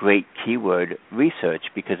great keyword research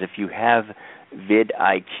because if you have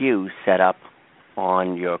vidIQ set up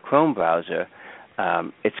on your Chrome browser,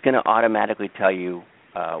 it's going to automatically tell you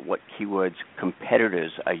what keywords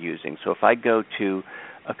competitors are using. So if I go to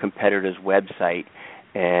a competitor's website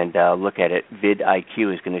and look at it,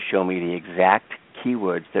 vidIQ is going to show me the exact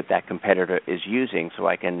keywords that competitor is using. So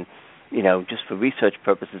I can, just for research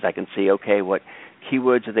purposes, I can see, okay, what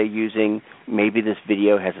keywords are they using? Maybe this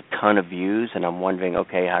video has a ton of views, and I'm wondering,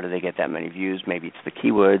 okay, how do they get that many views? Maybe it's the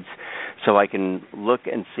keywords. So I can look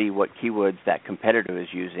and see what keywords that competitor is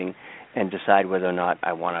using and decide whether or not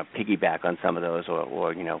I want to piggyback on some of those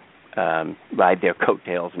or ride their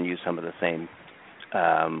coattails and use some of the same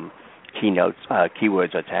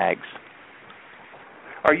keywords or tags.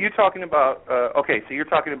 Are you talking about, so you're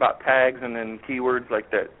talking about tags and then keywords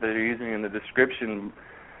like that you're using in the description.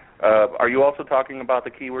 Are you also talking about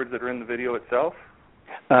the keywords that are in the video itself?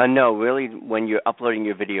 No, really, when you're uploading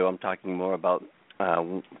your video, I'm talking more about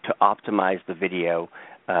to optimize the video,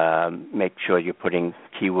 make sure you're putting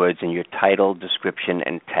keywords in your title, description,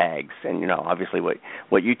 and tags. And, obviously what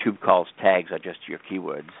YouTube calls tags are just your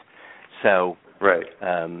keywords. So right.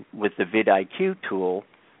 With the vidIQ tool,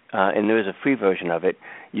 and there is a free version of it,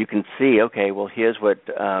 you can see, okay, well, here's what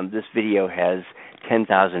this video has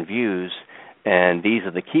 10,000 views, and these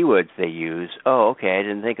are the keywords they use. Oh, okay, I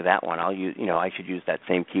didn't think of that one. I'll use, I should use that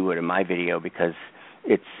same keyword in my video because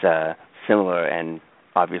it's similar, and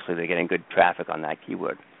obviously they're getting good traffic on that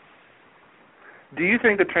keyword. Do you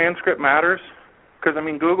think the transcript matters? Because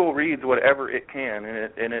Google reads whatever it can,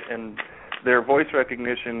 and their voice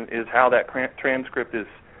recognition is how that transcript is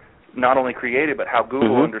not only created, but how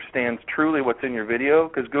Google understands truly what's in your video.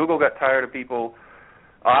 Because Google got tired of people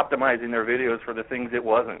optimizing their videos for the things it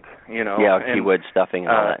wasn't, Yeah, keyword stuffing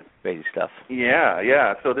and all that crazy stuff.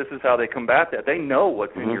 Yeah. So this is how they combat that. They know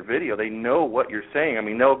what's in your video. They know what you're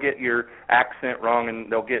saying. They'll get your accent wrong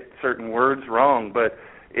and they'll get certain words wrong, but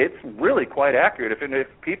it's really quite accurate. If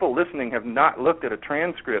people listening have not looked at a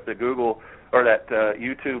transcript that Google or that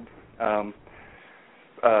YouTube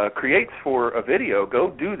creates for a video,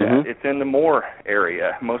 go do that. It's in the more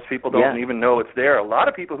area. Most people don't even know it's there. A lot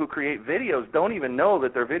of people who create videos don't even know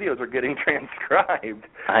that their videos are getting transcribed.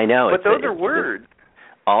 I know. But those are words.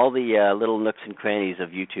 All the little nooks and crannies of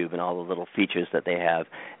YouTube and all the little features that they have.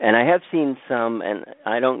 And I have seen some, and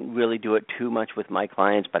I don't really do it too much with my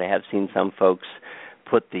clients, but I have seen some folks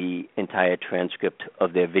put the entire transcript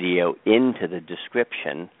of their video into the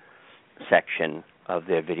description section of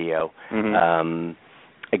their video.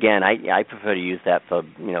 Again, I prefer to use that for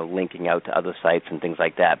linking out to other sites and things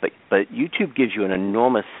like that. But YouTube gives you an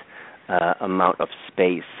enormous amount of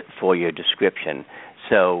space for your description.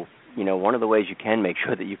 So one of the ways you can make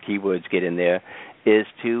sure that your keywords get in there is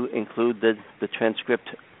to include the transcript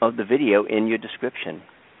of the video in your description.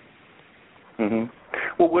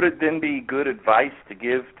 Well, would it then be good advice to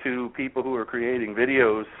give to people who are creating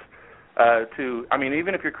videos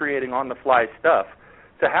even if you're creating on-the-fly stuff,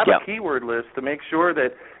 to have a keyword list to make sure that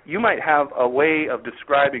you might have a way of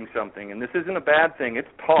describing something, and this isn't a bad thing. It's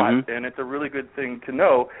taught, and it's a really good thing to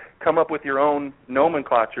know. Come up with your own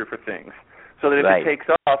nomenclature for things so that if it takes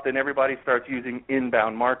off, then everybody starts using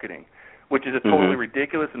inbound marketing, which is a totally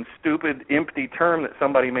ridiculous and stupid, empty term that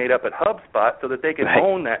somebody made up at HubSpot so that they can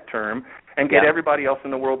own that term and get everybody else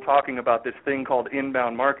in the world talking about this thing called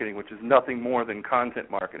inbound marketing, which is nothing more than content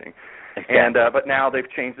marketing. And but now they've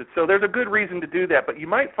changed it. So there's a good reason to do that. But you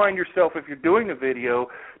might find yourself, if you're doing a video,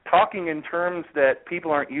 talking in terms that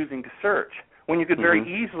people aren't using to search, when you could very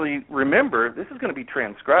easily remember this is going to be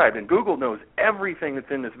transcribed, and Google knows everything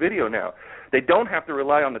that's in this video now. They don't have to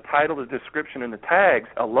rely on the title, the description, and the tags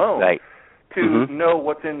alone to know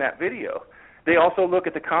what's in that video. They also look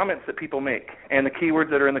at the comments that people make and the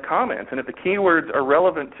keywords that are in the comments. And if the keywords are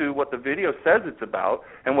relevant to what the video says it's about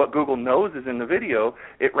and what Google knows is in the video,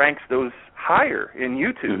 it ranks those higher in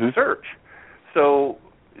YouTube search. So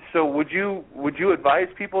would you advise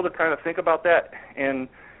people to kind of think about that, and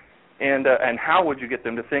how would you get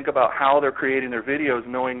them to think about how they're creating their videos,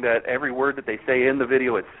 knowing that every word that they say in the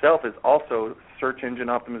video itself is also search engine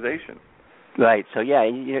optimization? Right. So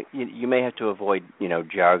you may have to avoid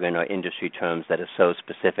jargon or industry terms that are so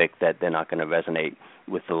specific that they're not going to resonate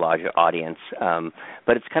with the larger audience.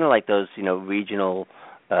 But it's kind of like those regional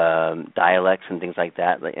dialects and things like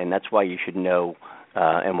that, and that's why you should know.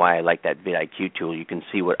 And why I like that vidIQ tool. You can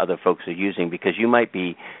see what other folks are using, because you might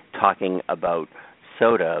be talking about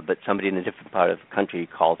soda, but somebody in a different part of the country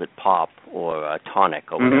calls it pop or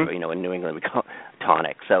tonic or whatever. In New England we call it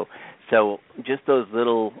tonic. So just those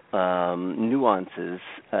little nuances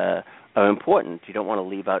are important. You don't want to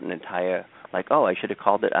leave out an entire, I should have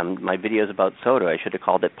called it, my video's about soda, I should have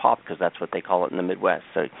called it pop because that's what they call it in the Midwest.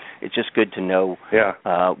 So it's just good to know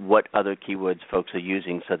what other keywords folks are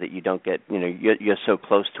using so that you don't get, you're so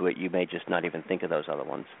close to it, you may just not even think of those other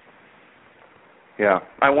ones. Yeah.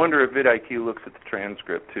 I wonder if vidIQ looks at the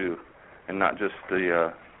transcript too and not just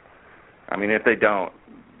the, if they don't,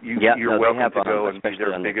 you're welcome to go and be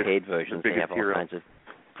their on biggest, the paid versions. They have all hero. kinds of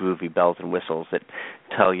groovy bells and whistles that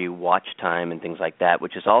tell you watch time and things like that,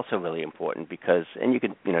 which is also really important because, and you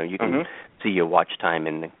can see your watch time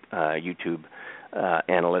in the YouTube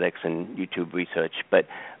analytics and YouTube research, but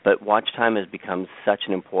watch time has become such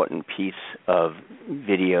an important piece of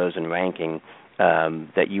videos and ranking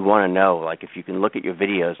that you want to know, if you can look at your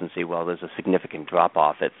videos and see, well, there's a significant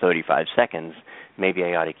drop-off at 35 seconds, maybe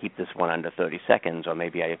I ought to keep this one under 30 seconds, or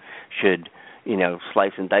maybe I should,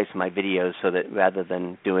 slice and dice my videos so that rather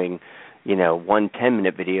than doing, one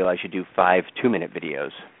 10-minute video, I should do 5 2-minute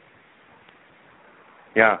videos.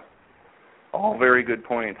 Yeah. All very good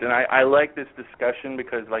points. And I like this discussion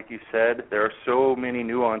because, like you said, there are so many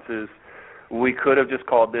nuances. We could have just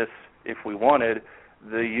called this, if we wanted,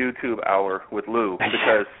 the YouTube hour with Lou,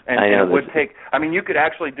 because and it would take. I mean, you could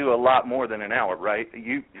actually do a lot more than an hour, right?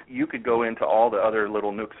 You could go into all the other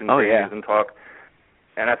little nooks and crannies and talk.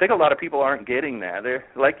 And I think a lot of people aren't getting that. They're,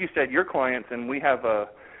 like you said, your clients, and we have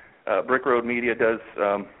Brick Road Media does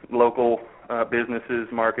local businesses,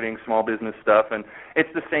 marketing, small business stuff, and it's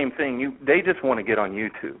the same thing. They just want to get on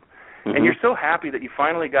YouTube. Mm-hmm. And you're so happy that you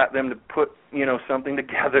finally got them to put, something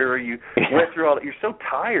together, or you went through all that. You're so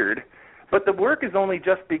tired, but the work is only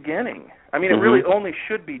just beginning. I mean, it really only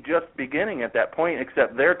should be just beginning at that point,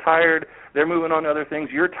 except they're tired, they're moving on to other things,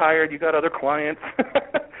 you're tired, you got other clients.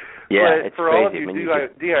 Yeah, but it's for crazy. all of you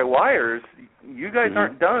DIYers, you guys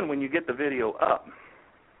aren't done when you get the video up.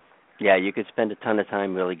 Yeah, you could spend a ton of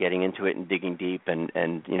time really getting into it and digging deep, and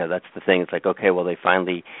that's the thing. It's like, okay, well, they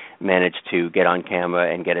finally managed to get on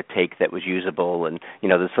camera and get a take that was usable, and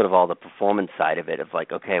there's sort of all the performance side of it of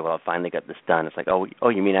like, okay, well, I finally got this done. It's like, oh,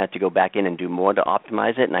 you mean I have to go back in and do more to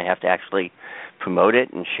optimize it, and I have to actually promote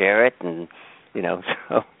it and share it, and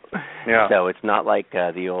so. Yeah. So it's not like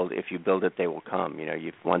the old, if you build it, they will come.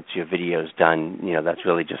 Once your video's done, that's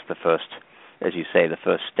really just the first, as you say, the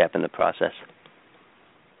first step in the process.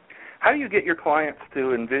 How do you get your clients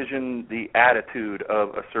to envision the attitude of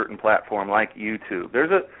a certain platform like YouTube? There's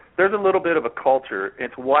a little bit of a culture.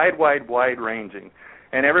 It's wide ranging,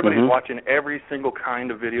 and everybody's watching every single kind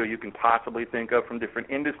of video you can possibly think of, from different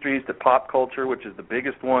industries to pop culture, which is the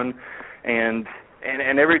biggest one, and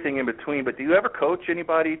everything in between. But do you ever coach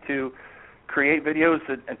anybody to create videos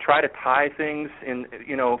and try to tie things in,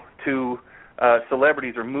 to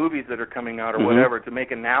celebrities or movies that are coming out or whatever, to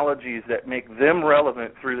make analogies that make them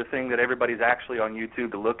relevant through the thing that everybody's actually on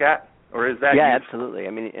YouTube to look at? Or is that absolutely.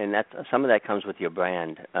 I mean, and some of that comes with your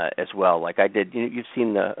brand as well. Like I did,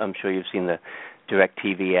 I'm sure you've seen the direct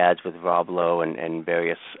TV ads with Rob Lowe and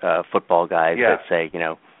various football guys that say,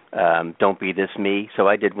 don't be this me. So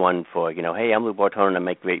I did one for, hey, I'm Lou Bortone and I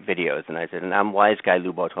make great videos. And I said, and I'm wise guy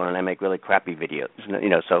Lou Bortone and I make really crappy videos.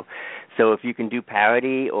 So if you can do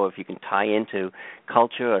parody, or if you can tie into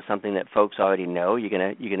culture or something that folks already know, you're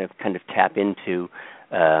gonna kind of tap into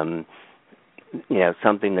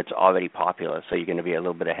something that's already popular. So you're going to be a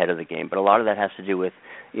little bit ahead of the game. But a lot of that has to do with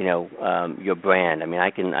your brand. I mean,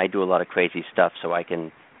 I do a lot of crazy stuff, so I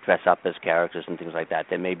can dress up as characters and things like that.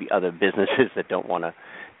 There may be other businesses that don't want to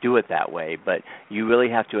do it that way, but you really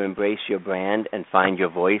have to embrace your brand and find your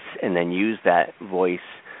voice, and then use that voice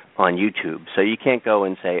on YouTube. So you can't go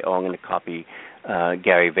and say, I'm going to copy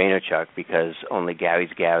Gary Vaynerchuk because only Gary's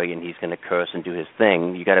Gary and he's going to curse and do his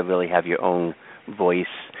thing. You got to really have your own voice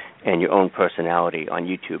and your own personality on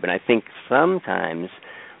YouTube. And I think sometimes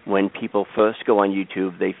when people first go on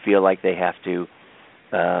YouTube, they feel like they have to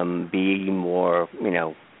be more,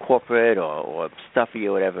 corporate or stuffy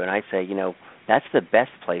or whatever. And I say, that's the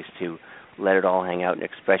best place to let it all hang out and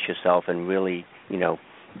express yourself and really,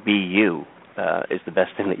 be you. Is the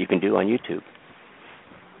best thing that you can do on YouTube.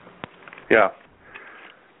 Yeah.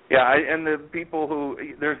 Yeah, and the people who,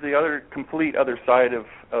 there's the complete other side of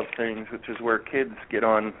things, which is where kids get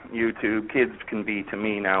on YouTube. Kids can be, to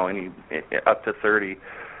me now, up to 30.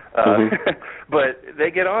 But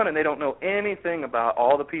they get on and they don't know anything about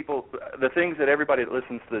all the things that everybody that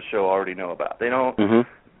listens to the show already know about. They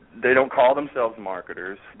don't call themselves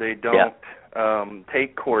marketers. They don't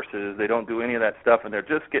take courses. They don't do any of that stuff, and they're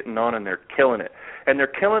just getting on and they're killing it. And they're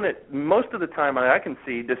killing it most of the time, I can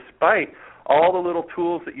see, despite all the little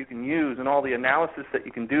tools that you can use and all the analysis that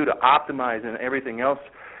you can do to optimize and everything else.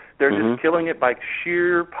 They're just killing it by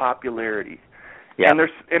sheer popularity. Yeah.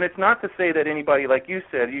 And it's not to say that anybody, like you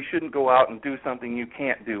said, you shouldn't go out and do something you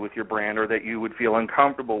can't do with your brand or that you would feel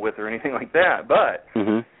uncomfortable with or anything like that. But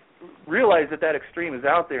realize that extreme is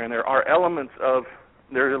out there, and there are elements of,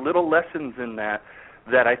 there are little lessons in that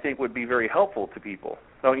I think would be very helpful to people.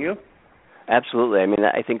 Don't you? Absolutely. I mean,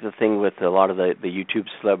 I think the thing with a lot of the YouTube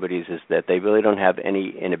celebrities is that they really don't have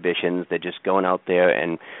any inhibitions. They're just going out there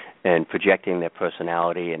and projecting their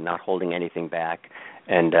personality and not holding anything back.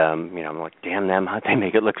 And, I'm like, damn them, how'd they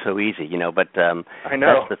make it look so easy, But I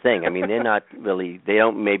know. That's the thing. I mean, they're not really, they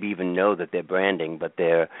don't maybe even know that they're branding, but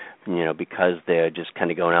they're, because they're just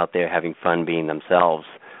kind of going out there having fun being themselves,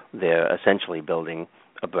 they're essentially building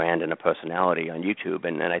a brand and a personality on YouTube.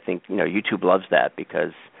 And I think, YouTube loves that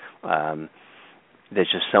because there's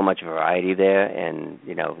just so much variety there. And,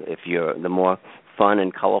 if the more fun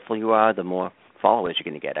and colorful you are, the more followers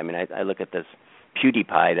you're going to get. I mean, I look at this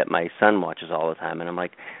PewDiePie that my son watches all the time, and I'm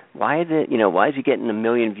like, why is he getting 1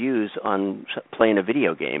 million views on playing a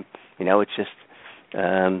video game? It's just,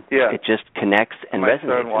 It just connects and resonates.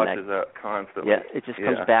 My son watches that constantly. Yeah, it just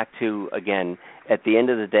comes back to, again, at the end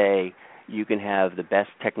of the day, you can have the best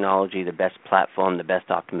technology, the best platform, the best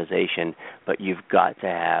optimization, but you've got to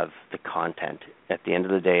have the content. At the end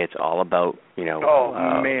of the day, it's all about,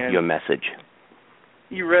 your message.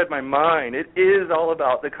 You read my mind. It is all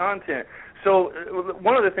about the content. So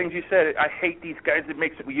one of the things you said, I hate these guys. It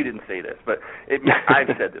makes it. Well, you didn't say this, but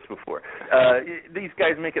I've said this before. These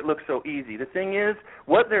guys make it look so easy. The thing is,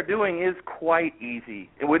 what they're doing is quite easy.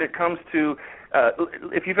 When it comes to,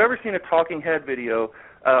 if you've ever seen a talking head video,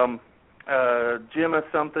 Gemma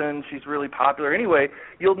something, she's really popular. Anyway,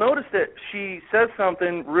 you'll notice that she says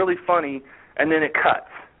something really funny, and then it cuts.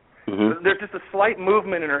 Mm-hmm. There's just a slight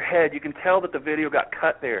movement in her head. You can tell that the video got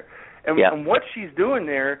cut there. And what she's doing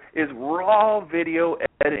there is raw video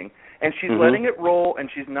editing. And she's letting it roll, and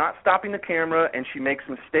she's not stopping the camera, and she makes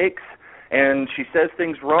mistakes, and she says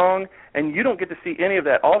things wrong, and you don't get to see any of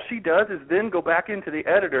that. All she does is then go back into the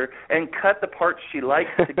editor and cut the parts she likes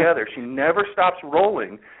together. She never stops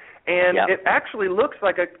rolling. And it actually looks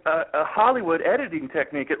like a Hollywood editing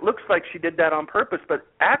technique. It looks like she did that on purpose, but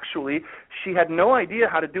actually she had no idea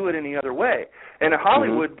how to do it any other way. And a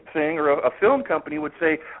Hollywood thing or a film company would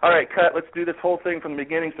say, all right, cut, let's do this whole thing from the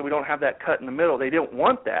beginning so we don't have that cut in the middle. They don't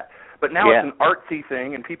want that. But now it's an artsy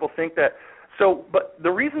thing, and people think that. So, but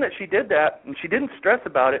the reason that she did that, and she didn't stress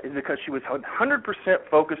about it, is because she was 100%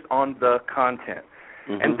 focused on the content.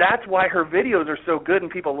 And that's why her videos are so good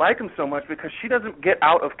and people like them so much, because she doesn't get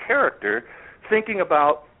out of character thinking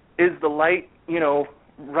about, is the light,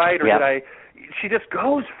 right, or did I... She just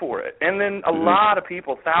goes for it. And then a lot of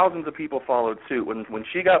people, thousands of people followed suit. When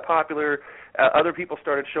she got popular, other people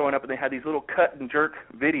started showing up, and they had these little cut and jerk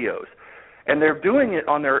videos. And they're doing it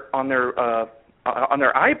on their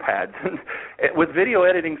iPads with video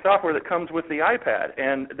editing software that comes with the iPad.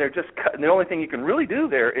 And they're just the only thing you can really do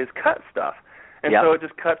there is cut stuff. And so it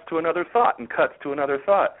just cuts to another thought and cuts to another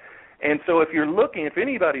thought. And so if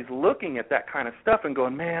anybody's looking at that kind of stuff and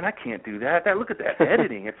going, man, I can't do that. Look at that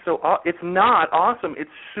editing. It's not awesome. It's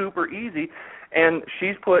super easy. And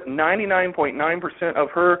she's put 99.9% of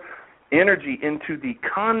her energy into the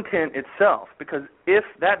content itself, because if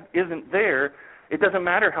that isn't there, it doesn't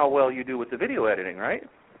matter how well you do with the video editing, right?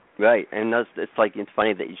 Right, and it's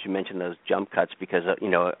funny that you should mention those jump cuts, because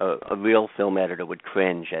a real film editor would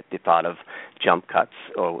cringe at the thought of jump cuts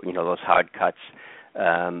or those hard cuts.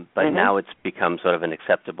 But now it's become sort of an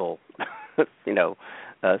acceptable,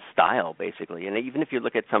 style basically. And even if you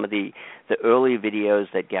look at some of the early videos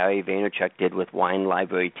that Gary Vaynerchuk did with Wine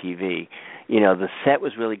Library TV, the set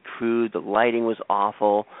was really crude, the lighting was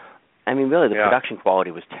awful. I mean, really, the production quality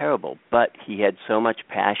was terrible, but he had so much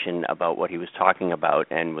passion about what he was talking about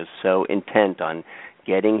and was so intent on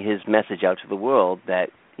getting his message out to the world that,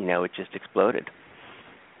 it just exploded.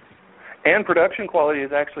 And production quality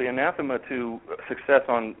is actually anathema to success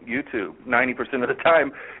on YouTube 90% of the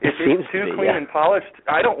time. If it's too clean and polished,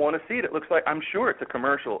 I don't want to see it. It looks like, I'm sure it's a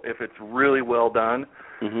commercial if it's really well done.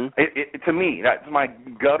 To me, that's my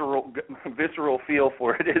visceral feel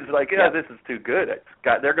for it. Is like, this is too good.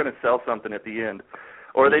 They're going to sell something at the end.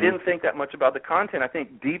 Or they didn't think that much about the content. I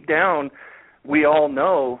think deep down, we all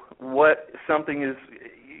know what something is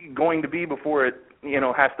going to be before it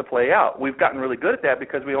has to play out. We've gotten really good at that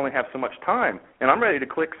because we only have so much time. And I'm ready to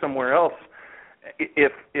click somewhere else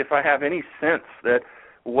if I have any sense that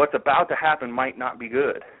what's about to happen might not be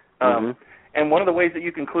good. And one of the ways that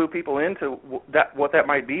you can clue people into what that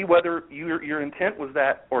might be, whether your intent was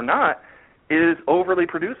that or not, is overly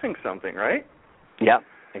producing something, right? Yeah,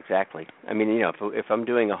 exactly. I mean, if I'm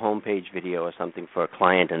doing a homepage video or something for a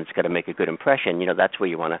client and it's got to make a good impression, that's where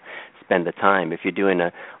you want to spend the time. If you're doing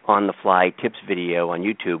a on-the-fly tips video on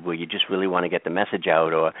YouTube where you just really want to get the message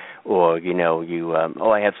out, or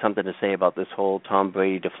I have something to say about this whole Tom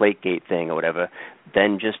Brady Deflategate thing or whatever,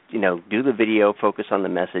 then just, do the video, focus on the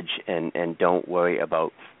message, and don't worry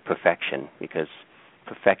about perfection, because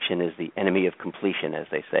perfection is the enemy of completion, as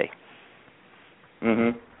they say.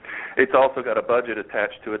 It's also got a budget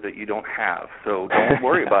attached to it that you don't have, so don't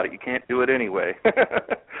worry about it. You can't do it anyway.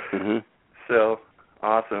 So,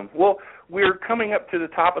 awesome. Well, we're coming up to the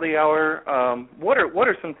top of the hour. What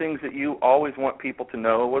are some things that you always want people to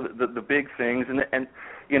know? What are the big things, and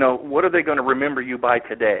what are they going to remember you by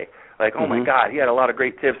today? Like, oh my God, he had a lot of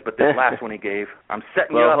great tips, but this last one he gave, I'm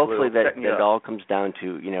setting you up. Well, hopefully that all comes down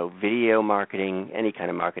to video marketing. Any kind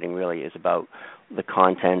of marketing really is about the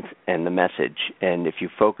content and the message. And if you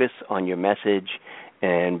focus on your message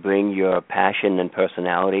and bring your passion and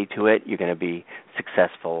personality to it, you're going to be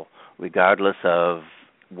successful, regardless of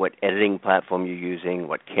what editing platform you're using,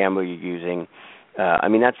 what camera you're using, I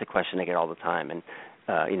mean, that's a question I get all the time. And,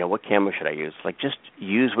 what camera should I use? Like, just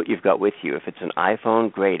use what you've got with you. If it's an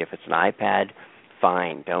iPhone, great. If it's an iPad,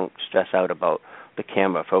 fine. Don't stress out about the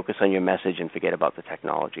camera. Focus on your message and forget about the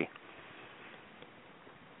technology.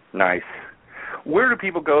 Nice. Where do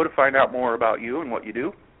people go to find out more about you and what you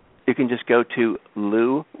do? You can just go to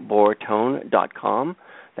loubortone.com.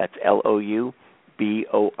 That's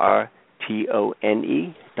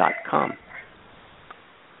LOUBORTONE.com.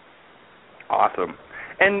 Awesome.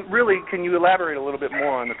 And really, can you elaborate a little bit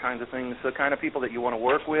more on the kinds of things, the kind of people that you want to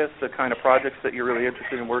work with, the kind of projects that you're really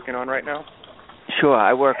interested in working on right now? Sure.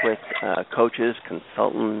 I work with coaches,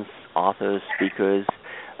 consultants, authors, speakers,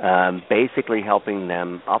 basically helping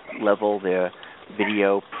them up-level their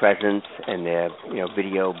video presence and their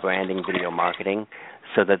video branding, video marketing,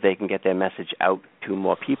 so that they can get their message out to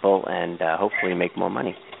more people and hopefully make more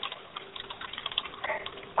money.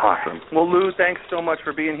 Awesome. Well, Lou, thanks so much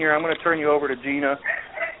for being here. I'm going to turn you over to Gina.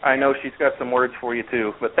 I know she's got some words for you,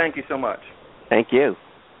 too, but thank you so much. Thank you.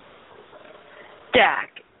 Jack,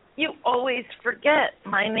 you always forget.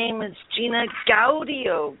 My name is Gina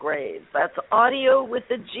Gaudio-Graves. That's audio with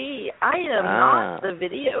a G. I am not the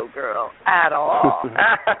video girl at all.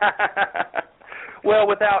 Well,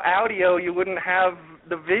 without audio, you wouldn't have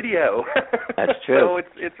the video. That's true. So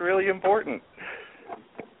it's really important.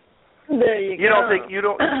 There you go. You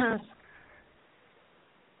don't. Go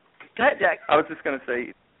ahead, Jack. I was just going to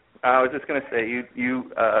say,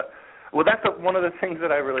 well, that's one of the things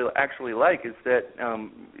that I really actually like is that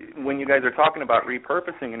when you guys are talking about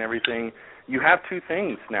repurposing and everything, you have two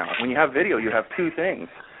things now. When you have video, you have two things.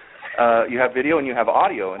 You have video and you have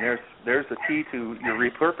audio, and there's the key to your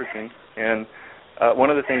repurposing. And one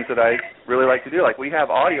of the things that I really like to do, like we have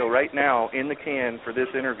audio right now in the can for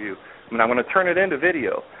this interview, and I'm going to turn it into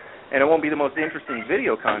video. And it won't be the most interesting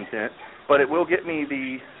video content, but it will get me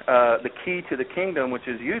the key to the kingdom, which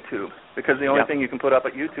is YouTube, because the only thing you can put up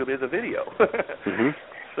at YouTube is a video. Mm-hmm.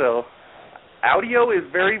 So audio is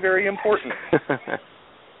very, very important.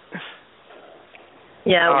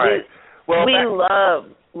 Yeah, all right. We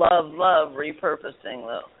love repurposing,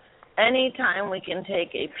 though. Anytime we can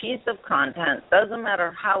take a piece of content, doesn't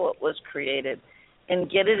matter how it was created, and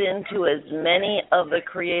get it into as many of the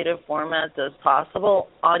creative formats as possible,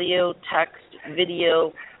 audio, text,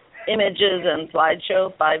 video, images, and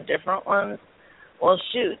slideshow, 5 different ones. Well,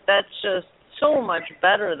 shoot, that's just so much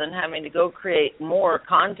better than having to go create more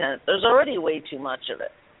content. There's already way too much of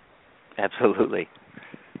it. Absolutely.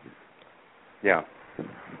 Yeah.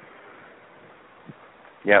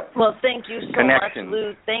 Yep. Well, thank you so much,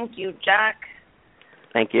 Lou. Thank you, Jack.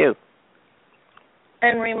 Thank you.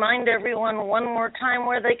 And remind everyone one more time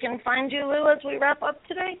where they can find you, Lou, as we wrap up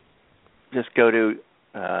today. Just go to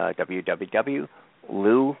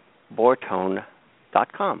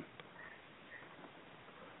www.loubortone.com.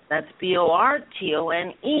 That's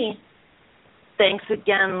BORTONE. Thanks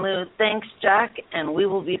again, Lou. Thanks, Jack. And we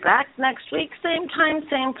will be back next week, same time,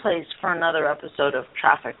 same place, for another episode of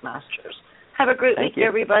Traffic Masters. Have a great week,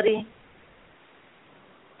 everybody.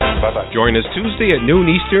 Bye-bye. Join us Tuesday at noon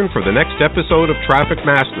Eastern for the next episode of Traffic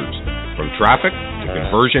Masters. From traffic to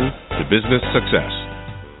conversion to business success.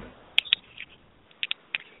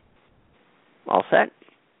 All set?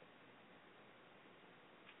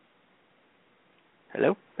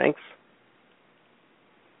 Hello? Thanks.